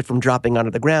prevents it from dropping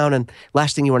onto the ground. And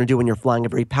last thing you want to do when you're flying a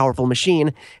very powerful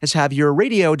machine is have your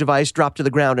radio device drop to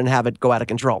the ground and have it go out of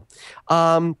control.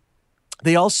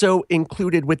 They also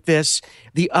included with this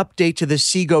the update to the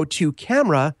Seago 2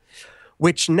 camera,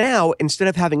 which now, instead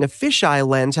of having a fisheye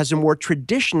lens, has a more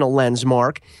traditional lens,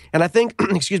 Mark. And I think,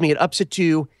 it ups it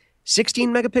to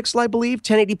 16 megapixel, I believe,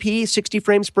 1080p, 60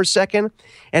 frames per second.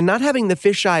 And not having the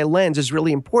fisheye lens is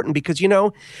really important because,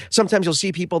 sometimes you'll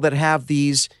see people that have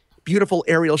these beautiful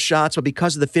aerial shots, but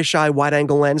because of the fisheye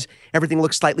wide-angle lens, everything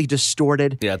looks slightly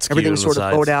distorted. Yeah, it's everything's sort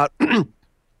of bowed out.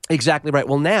 Exactly right.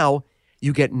 Well, now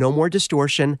you get no more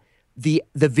distortion. The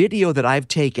video that I've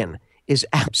taken is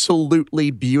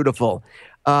absolutely beautiful.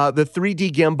 The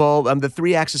 3D gimbal, the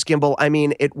 3-axis gimbal,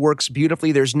 it works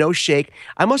beautifully. There's no shake.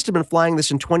 I must have been flying this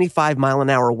in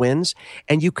 25-mile-an-hour winds,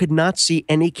 and you could not see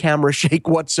any camera shake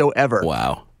whatsoever.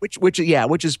 Wow. Which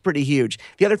is pretty huge.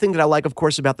 The other thing that I like, of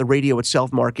course, about the radio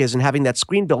itself, Mark, is and having that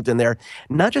screen built in there,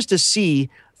 not just to see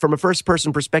from a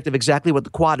first-person perspective exactly what the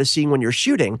quad is seeing when you're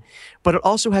shooting, but it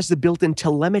also has the built-in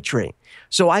telemetry.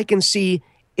 So I can see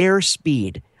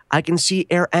airspeed, I can see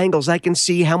air angles. I can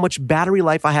see how much battery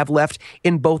life I have left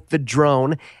in both the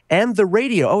drone and the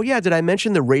radio. Oh, yeah, did I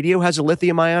mention the radio has a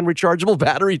lithium-ion rechargeable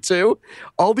battery, too?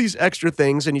 All these extra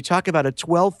things, and you talk about a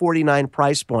 $1249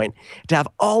 price point. To have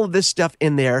all of this stuff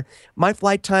in there, my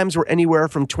flight times were anywhere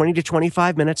from 20 to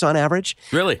 25 minutes on average.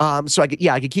 Really? So I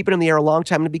could keep it in the air a long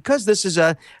time. And because this is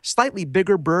a slightly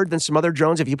bigger bird than some other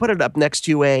drones, if you put it up next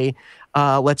to a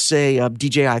let's say a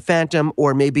DJI Phantom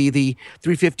or maybe the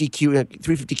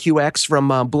 350QX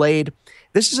from Blade,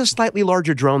 this is a slightly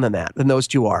larger drone than those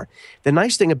two are. The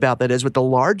nice thing about that is with the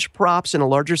large props and a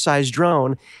larger size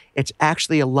drone, it's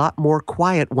actually a lot more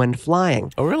quiet when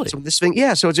flying. Oh, really? So this thing,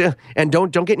 yeah. So and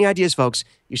don't get any ideas, folks.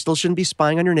 You still shouldn't be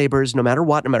spying on your neighbors, no matter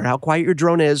what, no matter how quiet your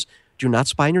drone is. Do not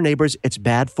spy on your neighbors. It's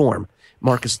bad form.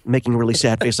 Mark is making a really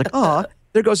sad face, like, "Aw,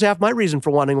 there goes half my reason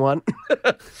for wanting one."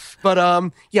 But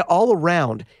all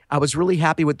around, I was really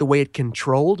happy with the way it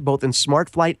controlled, both in smart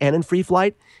flight and in free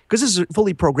flight. Because this is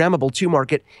fully programmable too,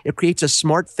 Mark. It creates a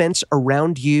smart fence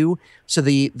around you, so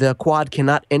the quad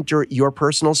cannot enter your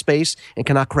personal space and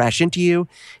cannot crash into you.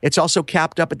 It's also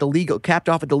capped off at the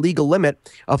legal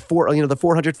limit of the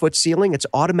 400-foot ceiling. It's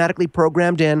automatically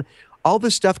programmed in. All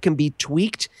this stuff can be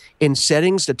tweaked in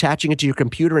settings, attaching it to your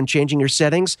computer and changing your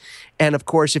settings. And of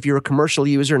course, if you're a commercial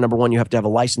user, number one, you have to have a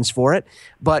license for it.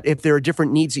 But if there are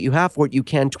different needs that you have for it, you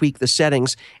can tweak the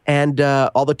settings. And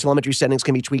all the telemetry settings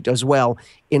can be tweaked as well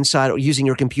inside using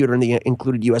your computer and the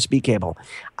included USB cable.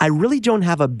 I really don't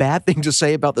have a bad thing to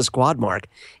say about this quad, Mark.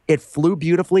 It flew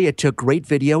beautifully. It took great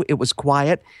video. It was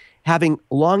quiet. Having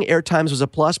long air times was a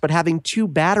plus, but having 2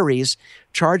 batteries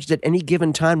charged at any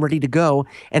given time ready to go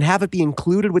and have it be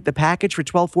included with the package for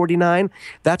 $1249,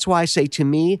 that's why I say, to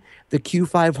me, the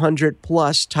Q500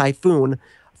 Plus Typhoon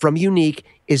from Unique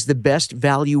is the best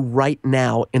value right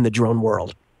now in the drone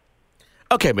world.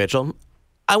 Okay, Mitchell,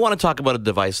 I want to talk about a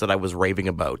device that I was raving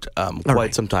about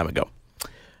quite some time ago.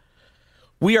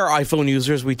 We are iPhone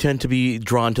users. We tend to be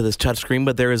drawn to this touchscreen,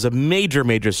 but there is a major,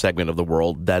 major segment of the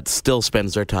world that still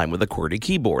spends their time with a QWERTY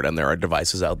keyboard. And there are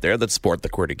devices out there that sport the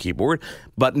QWERTY keyboard,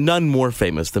 but none more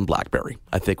famous than BlackBerry.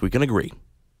 I think we can agree.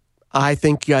 I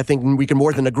think we can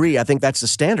more than agree. I think that's the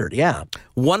standard, yeah.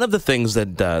 One of the things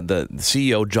that the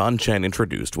CEO, John Chen,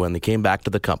 introduced when they came back to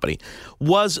the company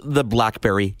was the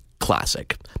BlackBerry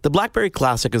Classic. The BlackBerry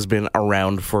Classic has been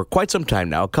around for quite some time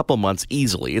now, a couple months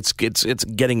easily. It's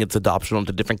getting its adoption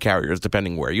onto different carriers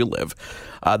depending where you live.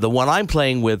 The one I'm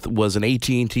playing with was an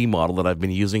AT&T model that I've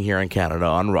been using here in Canada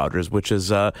on Rogers, which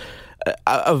is a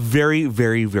very,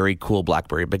 very, very cool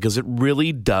BlackBerry because it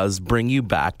really does bring you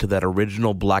back to that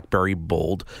original BlackBerry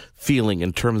Bold feeling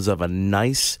in terms of a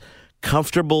nice,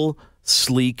 comfortable,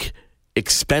 sleek,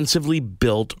 expensively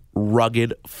built,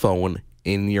 rugged phone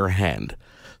in your hand.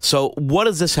 So what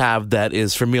does this have that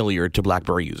is familiar to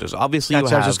BlackBerry users? Obviously, that's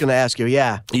what I was just going to ask you.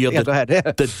 Yeah. You have go ahead.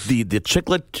 the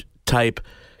chiclet type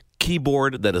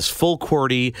keyboard that is full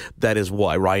QWERTY. That is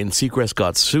why Ryan Seacrest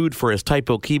got sued for his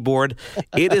typo keyboard.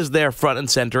 It is there front and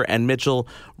center. And Mitchell,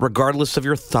 regardless of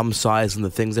your thumb size and the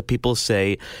things that people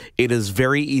say, it is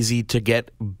very easy to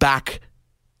get back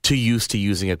to used to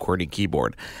using a QWERTY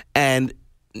keyboard. And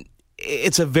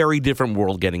it's a very different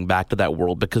world getting back to that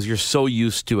world because you're so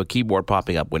used to a keyboard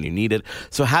popping up when you need it.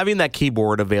 So having that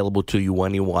keyboard available to you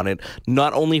when you want it,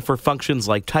 not only for functions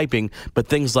like typing, but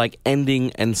things like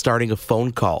ending and starting a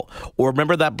phone call. Or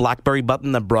remember that BlackBerry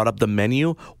button that brought up the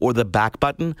menu or the back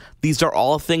button? These are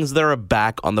all things that are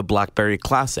back on the BlackBerry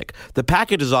Classic. The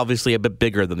package is obviously a bit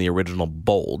bigger than the original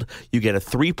Bold. You get a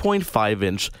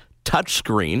 3.5-inch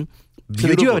touchscreen. So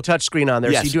they do have a touch screen on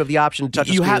there, yes. So you do have the option to touch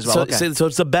the screen as well. So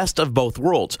it's the best of both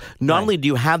worlds. Not only do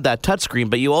you have that touch screen,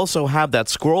 but you also have that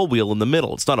scroll wheel in the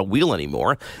middle. It's not a wheel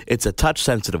anymore. It's a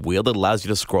touch-sensitive wheel that allows you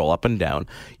to scroll up and down.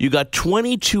 You got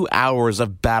 22 hours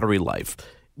of battery life.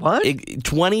 What?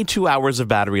 22 hours of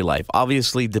battery life.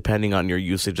 Obviously, depending on your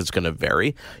usage, it's going to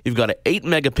vary. You've got an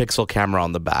 8-megapixel camera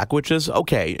on the back, which is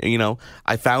okay. You know,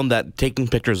 I found that taking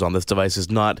pictures on this device is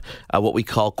not what we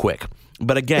call quick.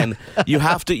 But again, you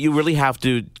really have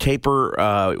to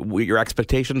taper what your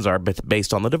expectations are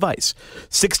based on the device.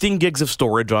 16 gigs of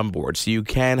storage on board, so you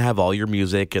can have all your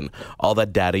music and all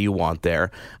that data you want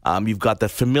there. You've got the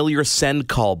familiar send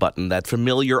call button, that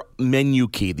familiar menu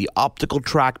key, the optical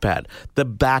trackpad, the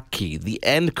back key, the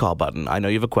end call button. I know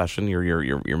you have a question.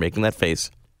 You're making that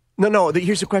face. No.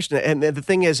 Here's the question. And the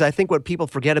thing is, I think what people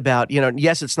forget about,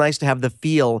 yes, it's nice to have the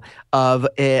feel of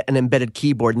an embedded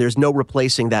keyboard, and there's no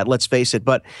replacing that, let's face it.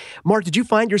 But, Mark, did you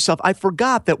find yourself, I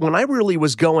forgot that when I really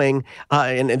was going,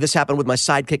 and this happened with my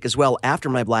Sidekick as well after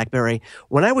my BlackBerry,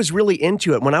 when I was really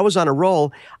into it, when I was on a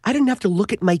roll, I didn't have to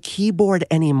look at my keyboard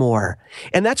anymore.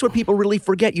 And that's what people really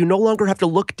forget. You no longer have to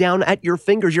look down at your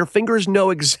fingers. Your fingers know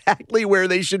exactly where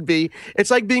they should be. It's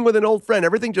like being with an old friend.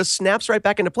 Everything just snaps right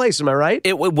back into place. Am I right?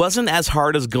 It wasn't as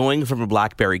hard as going from a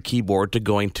BlackBerry keyboard to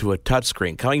going to a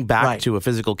touchscreen, coming back to a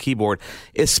physical keyboard,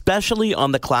 especially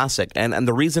on the Classic. And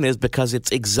the reason is because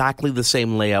it's exactly the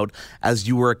same layout as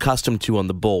you were accustomed to on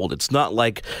the Bold. It's not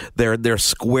like they're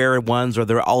square ones or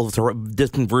they're all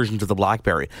different versions of the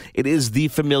BlackBerry. It is the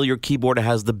familiar keyboard. It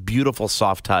has the beautiful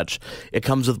soft touch. It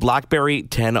comes with BlackBerry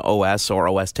 10 OS or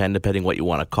OS 10, depending what you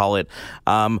want to call it,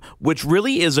 which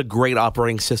really is a great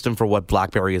operating system for what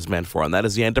BlackBerry is meant for, and that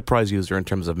is the enterprise user in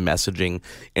terms of messaging,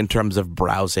 in terms of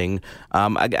browsing.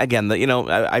 Again,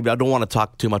 I don't want to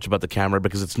talk too much about the camera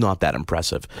because it's not that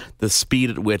impressive. The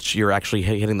speed at which you're actually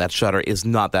hitting that shutter is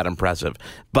not that impressive.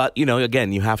 But,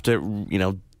 again, you have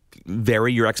to,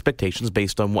 vary your expectations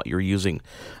based on what you're using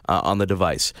on the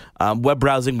device. Web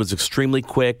browsing was extremely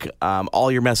quick.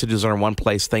 All your messages are in one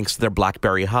place thanks to their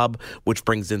BlackBerry Hub, which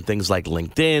brings in things like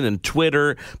LinkedIn and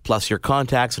Twitter, plus your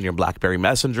contacts and your BlackBerry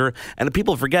Messenger. And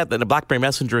people forget that the BlackBerry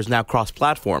Messenger is now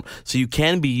cross-platform, so you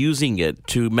can be using it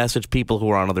to message people who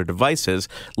are on other devices,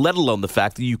 let alone the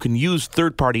fact that you can use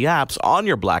third-party apps on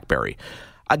your BlackBerry.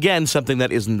 Again, something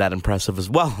that isn't that impressive as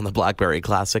well on the BlackBerry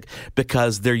Classic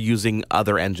because they're using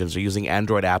other engines. They're using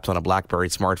Android apps on a BlackBerry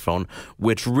smartphone,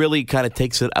 which really kind of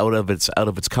takes it out of its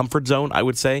comfort zone, I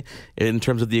would say, in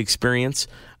terms of the experience.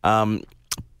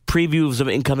 Previews of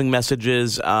incoming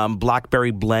messages,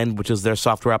 BlackBerry Blend, which is their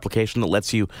software application that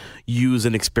lets you use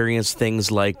and experience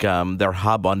things like their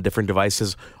hub on different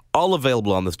devices, all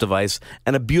available on this device,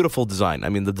 and a beautiful design. I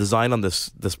mean, the design on this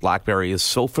BlackBerry is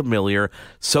so familiar,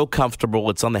 so comfortable.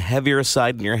 It's on the heavier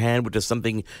side in your hand, which is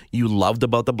something you loved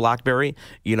about the BlackBerry.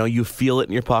 You feel it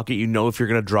in your pocket. You know if you're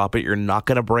going to drop it, you're not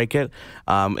going to break it.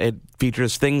 It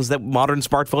features things that modern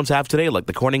smartphones have today, like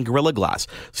the Corning Gorilla Glass.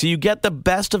 So you get the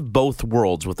best of both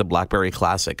worlds with the BlackBerry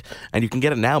Classic, and you can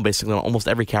get it now basically on almost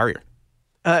every carrier.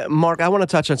 Mark, I want to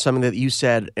touch on something that you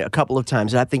said a couple of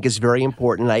times that I think is very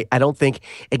important. I don't think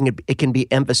it can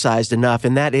be emphasized enough,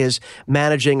 and that is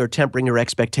managing or tempering your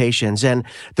expectations. And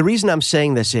the reason I'm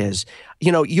saying this is,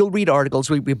 you'll read articles.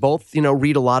 We both,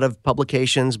 read a lot of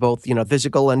publications, both,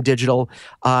 physical and digital,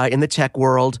 in the tech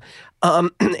world.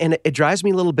 And it drives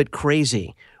me a little bit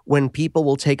crazy when people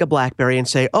will take a BlackBerry and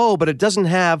say, oh, but it doesn't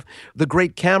have the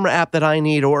great camera app that I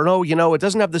need, or no, it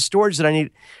doesn't have the storage that I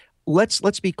need.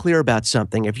 Let's be clear about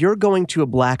something. If you're going to a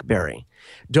BlackBerry,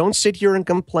 don't sit here and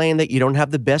complain that you don't have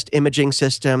the best imaging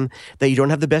system, that you don't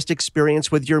have the best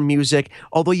experience with your music.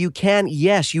 Although you can,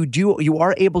 yes, you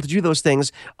are able to do those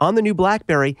things on the new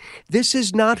BlackBerry. This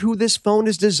is not who this phone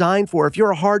is designed for. If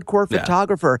you're a hardcore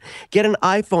photographer, get an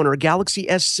iPhone or a Galaxy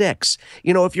S6.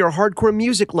 If you're a hardcore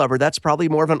music lover, that's probably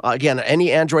more of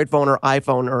any Android phone or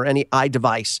iPhone or any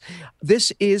iDevice.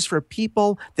 This is for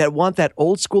people that want that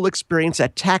old school experience,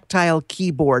 that tactile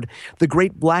keyboard, the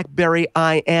great BlackBerry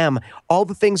IM, all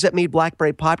the things that made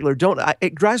BlackBerry popular.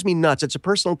 It drives me nuts. It's a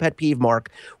personal pet peeve, Mark,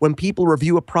 when people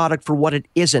review a product for what it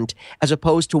isn't as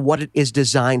opposed to what it is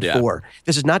designed for.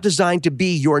 This is not designed to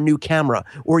be your new camera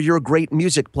or your great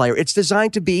music player. It's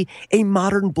designed to be a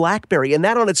modern BlackBerry, and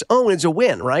that on its own is a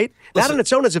win, right? That on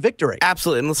its own is a victory.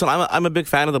 Absolutely. And listen, I'm a big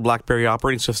fan of the BlackBerry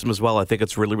operating system as well. I think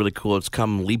it's really, really cool. It's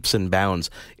come leaps and bounds.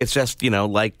 It's just,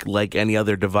 like any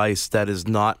other device that is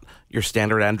not your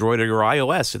standard Android or your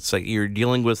iOS. It's like you're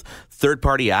dealing with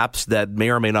third-party apps that may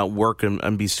or may not work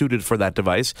and be suited for that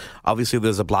device. Obviously,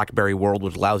 there's a BlackBerry world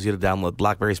which allows you to download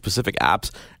BlackBerry-specific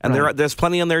apps, and there's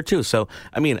plenty on there too. So,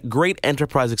 great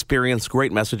enterprise experience,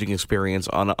 great messaging experience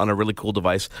on a really cool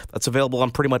device that's available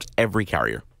on pretty much every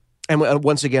carrier. And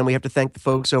once again, we have to thank the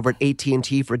folks over at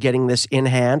AT&T for getting this in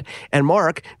hand. And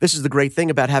Mark, this is the great thing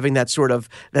about having that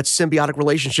symbiotic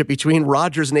relationship between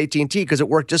Rogers and AT&T, because it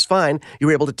worked just fine. You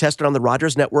were able to test it on the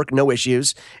Rogers network, no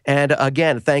issues. And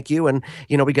again, thank you. And,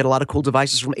 we get a lot of cool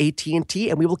devices from AT&T,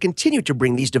 and we will continue to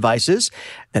bring these devices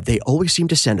that they always seem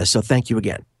to send us. So thank you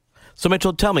again. So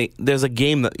Mitchell, tell me, there's a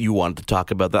game that you wanted to talk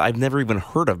about that I've never even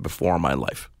heard of before in my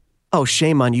life. Oh,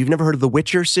 shame on you. You've never heard of the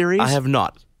Witcher series? I have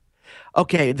not.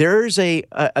 Okay, there's a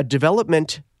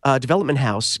development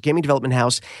house, gaming development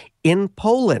house in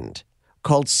Poland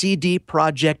called CD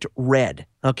Projekt Red.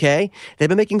 Okay, they've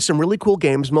been making some really cool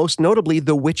games, most notably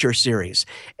the Witcher series.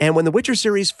 And when the Witcher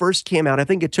series first came out, I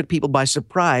think it took people by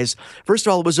surprise. First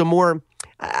of all, it was a more,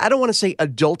 I don't want to say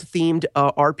adult-themed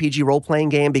RPG role-playing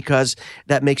game, because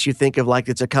that makes you think of like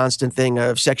it's a constant thing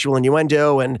of sexual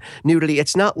innuendo and nudity.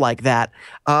 It's not like that.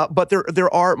 But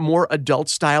there are more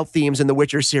adult-style themes in the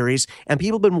Witcher series, and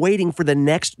people have been waiting for the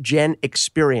next-gen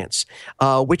experience.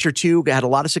 Witcher 2 had a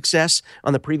lot of success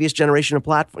on the previous generation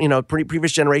of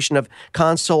previous generation of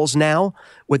consoles now,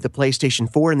 with the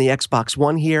PlayStation 4 and the Xbox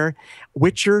One here.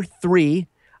 Witcher 3...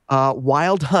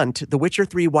 Wild Hunt, The Witcher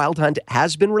 3 Wild Hunt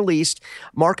has been released.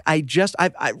 Mark, I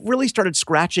really started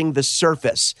scratching the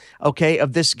surface,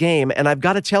 of this game. And I've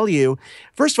got to tell you,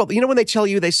 first of all, when they tell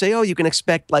you, they say, oh, you can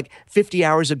expect like 50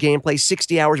 hours of gameplay,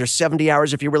 60 hours or 70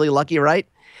 hours if you're really lucky, right?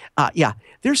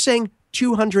 They're saying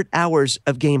 200 hours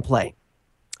of gameplay.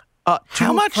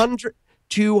 How much?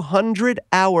 200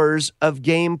 hours of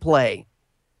gameplay.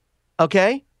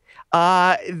 Okay?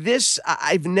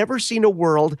 I've never seen a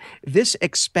world this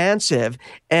expansive,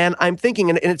 and I'm thinking,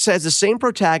 and it says the same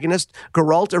protagonist,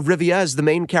 Geralt of Rivia, is the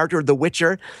main character of The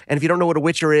Witcher, and if you don't know what a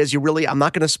Witcher is, I'm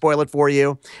not going to spoil it for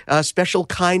you. A special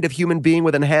kind of human being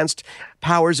with enhanced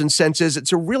powers and senses.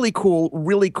 It's a really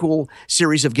cool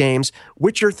series of games.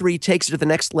 Witcher 3 takes it to the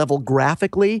next level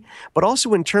graphically, but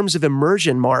also in terms of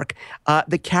immersion, Mark.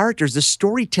 The characters, the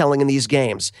storytelling in these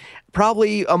games,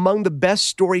 probably among the best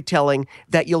storytelling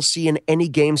that you'll see in any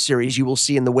game series you will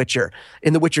see in The Witcher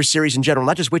series in general,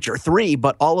 not just Witcher 3,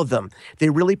 but all of them. They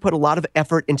really put a lot of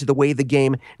effort into the way the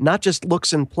game not just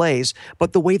looks and plays,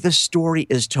 but the way the story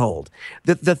is told.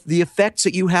 The effects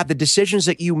that you have, the decisions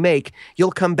that you make,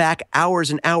 you'll come back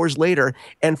hours and hours later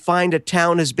and find a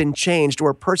town has been changed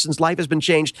or a person's life has been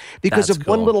changed because of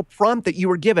one little prompt that you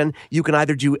were given. You can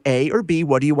either do A or B,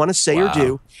 what do you want to say or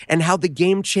do, and how the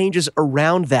game changes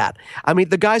around that. I mean,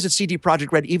 the guys at CD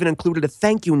Projekt Red even included a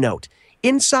thank you note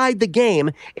inside the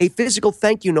game, a physical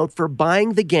thank you note for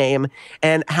buying the game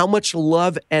and how much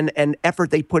love and effort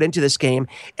they put into this game.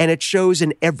 And it shows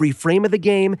in every frame of the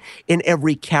game, in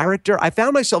every character. I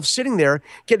found myself sitting there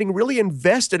getting really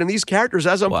invested in these characters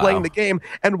as I'm playing the game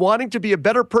and wanting to be a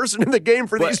better person in the game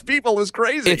for these people. Is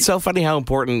crazy. It's so funny how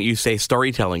important you say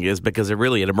storytelling is, because it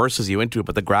immerses you into it.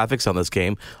 But the graphics on this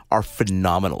game are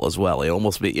phenomenal as well.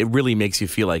 It really makes you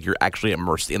feel like you're actually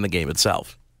immersed in the game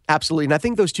itself. Absolutely. And I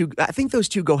think those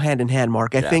two go hand in hand,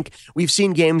 Mark. I think we've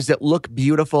seen games that look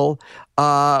beautiful,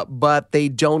 but they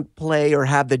don't play or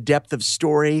have the depth of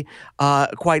story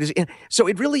quite as. So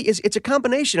it really is. It's a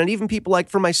combination, and even people like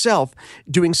for myself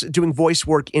doing voice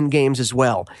work in games as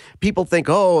well. People think,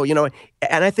 and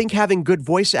I think having good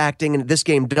voice acting, and this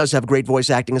game does have great voice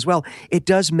acting as well. It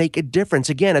does make a difference.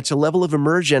 Again, it's a level of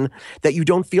immersion that you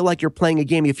don't feel like you're playing a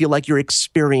game. You feel like you're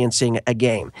experiencing a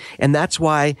game, and that's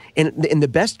why in the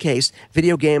best case,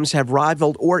 video games have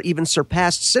rivaled or even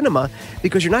surpassed cinema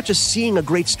because you're not just seeing a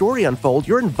great story unfold,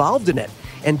 you're involved in it.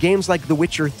 And games like The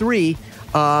Witcher 3,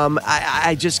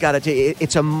 I just got to tell you,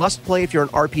 it's a must-play if you're an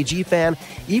RPG fan.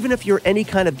 Even if you're any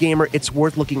kind of gamer, it's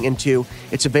worth looking into.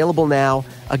 It's available now.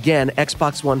 Again,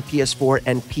 Xbox One, PS4,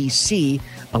 and PC.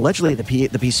 Allegedly, the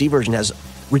PC version has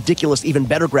ridiculous, even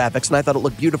better graphics, and I thought it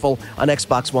looked beautiful on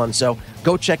Xbox One. So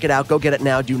go check it out. Go get it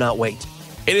now. Do not wait.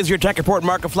 It is your Tech Report.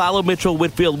 Mark Aflalo, Mitchell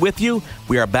Whitfield with you.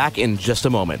 We are back in just a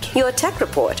moment. Your Tech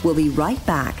Report will be right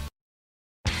back.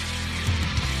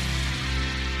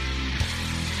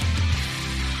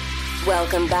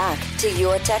 Welcome back to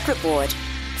Your Tech Report.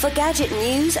 For gadget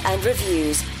news and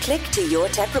reviews, click to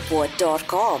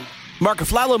yourtechreport.com. Mark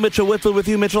Aflalo, Mitchell Whitfield with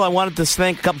you. Mitchell, I wanted to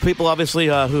thank a couple people, obviously,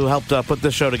 who helped put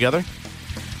this show together.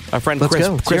 Our friend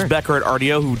Chris Becker at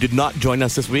RDO, who did not join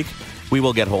us this week. We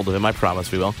will get hold of him, I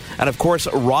promise we will. And of course,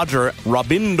 Roger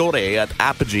Robindore at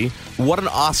Apogee. What an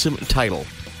awesome title.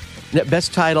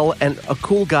 Best title and a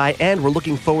cool guy, and we're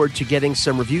looking forward to getting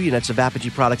some review units of Apogee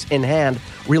products in hand.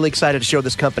 Really excited to show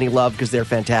this company love because they're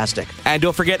fantastic. And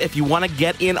don't forget, if you want to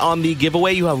get in on the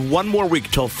giveaway, you have one more week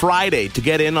till Friday to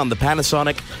get in on the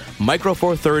Panasonic Micro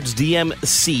Four Thirds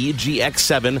DMC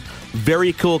GX7.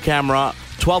 Very cool camera,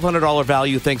 $1,200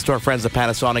 value thanks to our friends at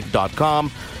Panasonic.com.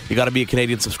 You got to be a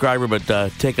Canadian subscriber, but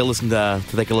take a look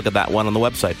at that one on the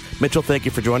website. Mitchell, thank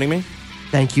you for joining me.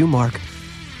 Thank you, Mark.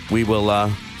 We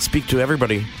will speak to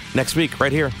everybody next week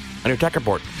right here on Your Tech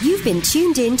Report. You've been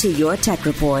tuned in to Your Tech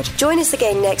Report. Join us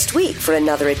again next week for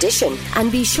another edition.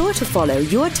 And be sure to follow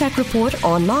Your Tech Report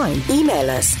online.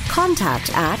 Email us,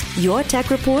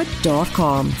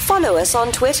 contact@yourtechreport.com. Follow us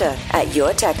on Twitter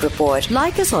 @YourTechReport.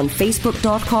 Like us on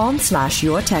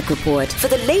Facebook.com/YourTechReport. For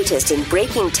the latest in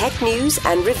breaking tech news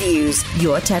and reviews,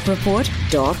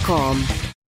 YourTechReport.com.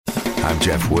 I'm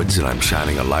Jeff Woods, and I'm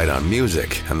shining a light on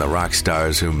music and the rock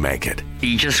stars who make it.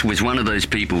 He just was one of those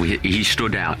people. He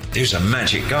stood out. He was a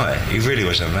magic guy. He really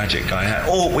was a magic guy.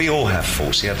 We all have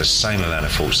faults. He had the same amount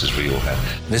of faults as we all had.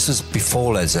 This was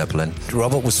before Led Zeppelin.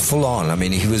 Robert was full on. I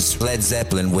mean, he was Led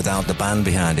Zeppelin without the band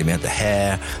behind him. He had the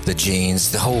hair, the jeans,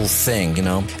 the whole thing,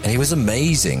 and he was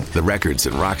amazing. The Records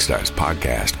and Rockstars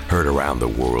podcast, heard around the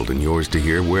world and yours to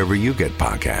hear wherever you get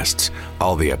podcasts.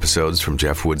 All the episodes from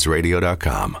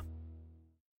JeffWoodsRadio.com.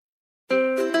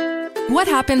 What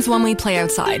happens when we play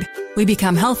outside? We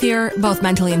become healthier, both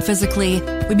mentally and physically.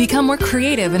 We become more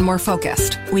creative and more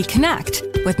focused. We connect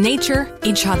with nature,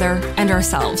 each other, and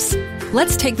ourselves.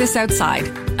 Let's Take This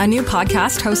Outside, a new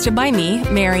podcast hosted by me,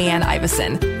 Marianne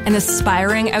Iveson, an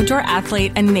aspiring outdoor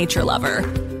athlete and nature lover.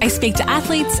 I speak to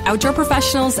athletes, outdoor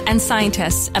professionals, and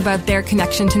scientists about their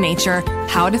connection to nature,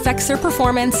 how it affects their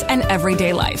performance, and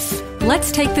everyday life.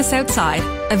 Let's Take This Outside,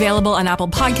 available on Apple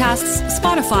Podcasts,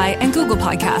 Spotify, and Google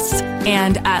Podcasts,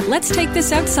 and at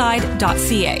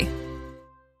letstakethisoutside.ca.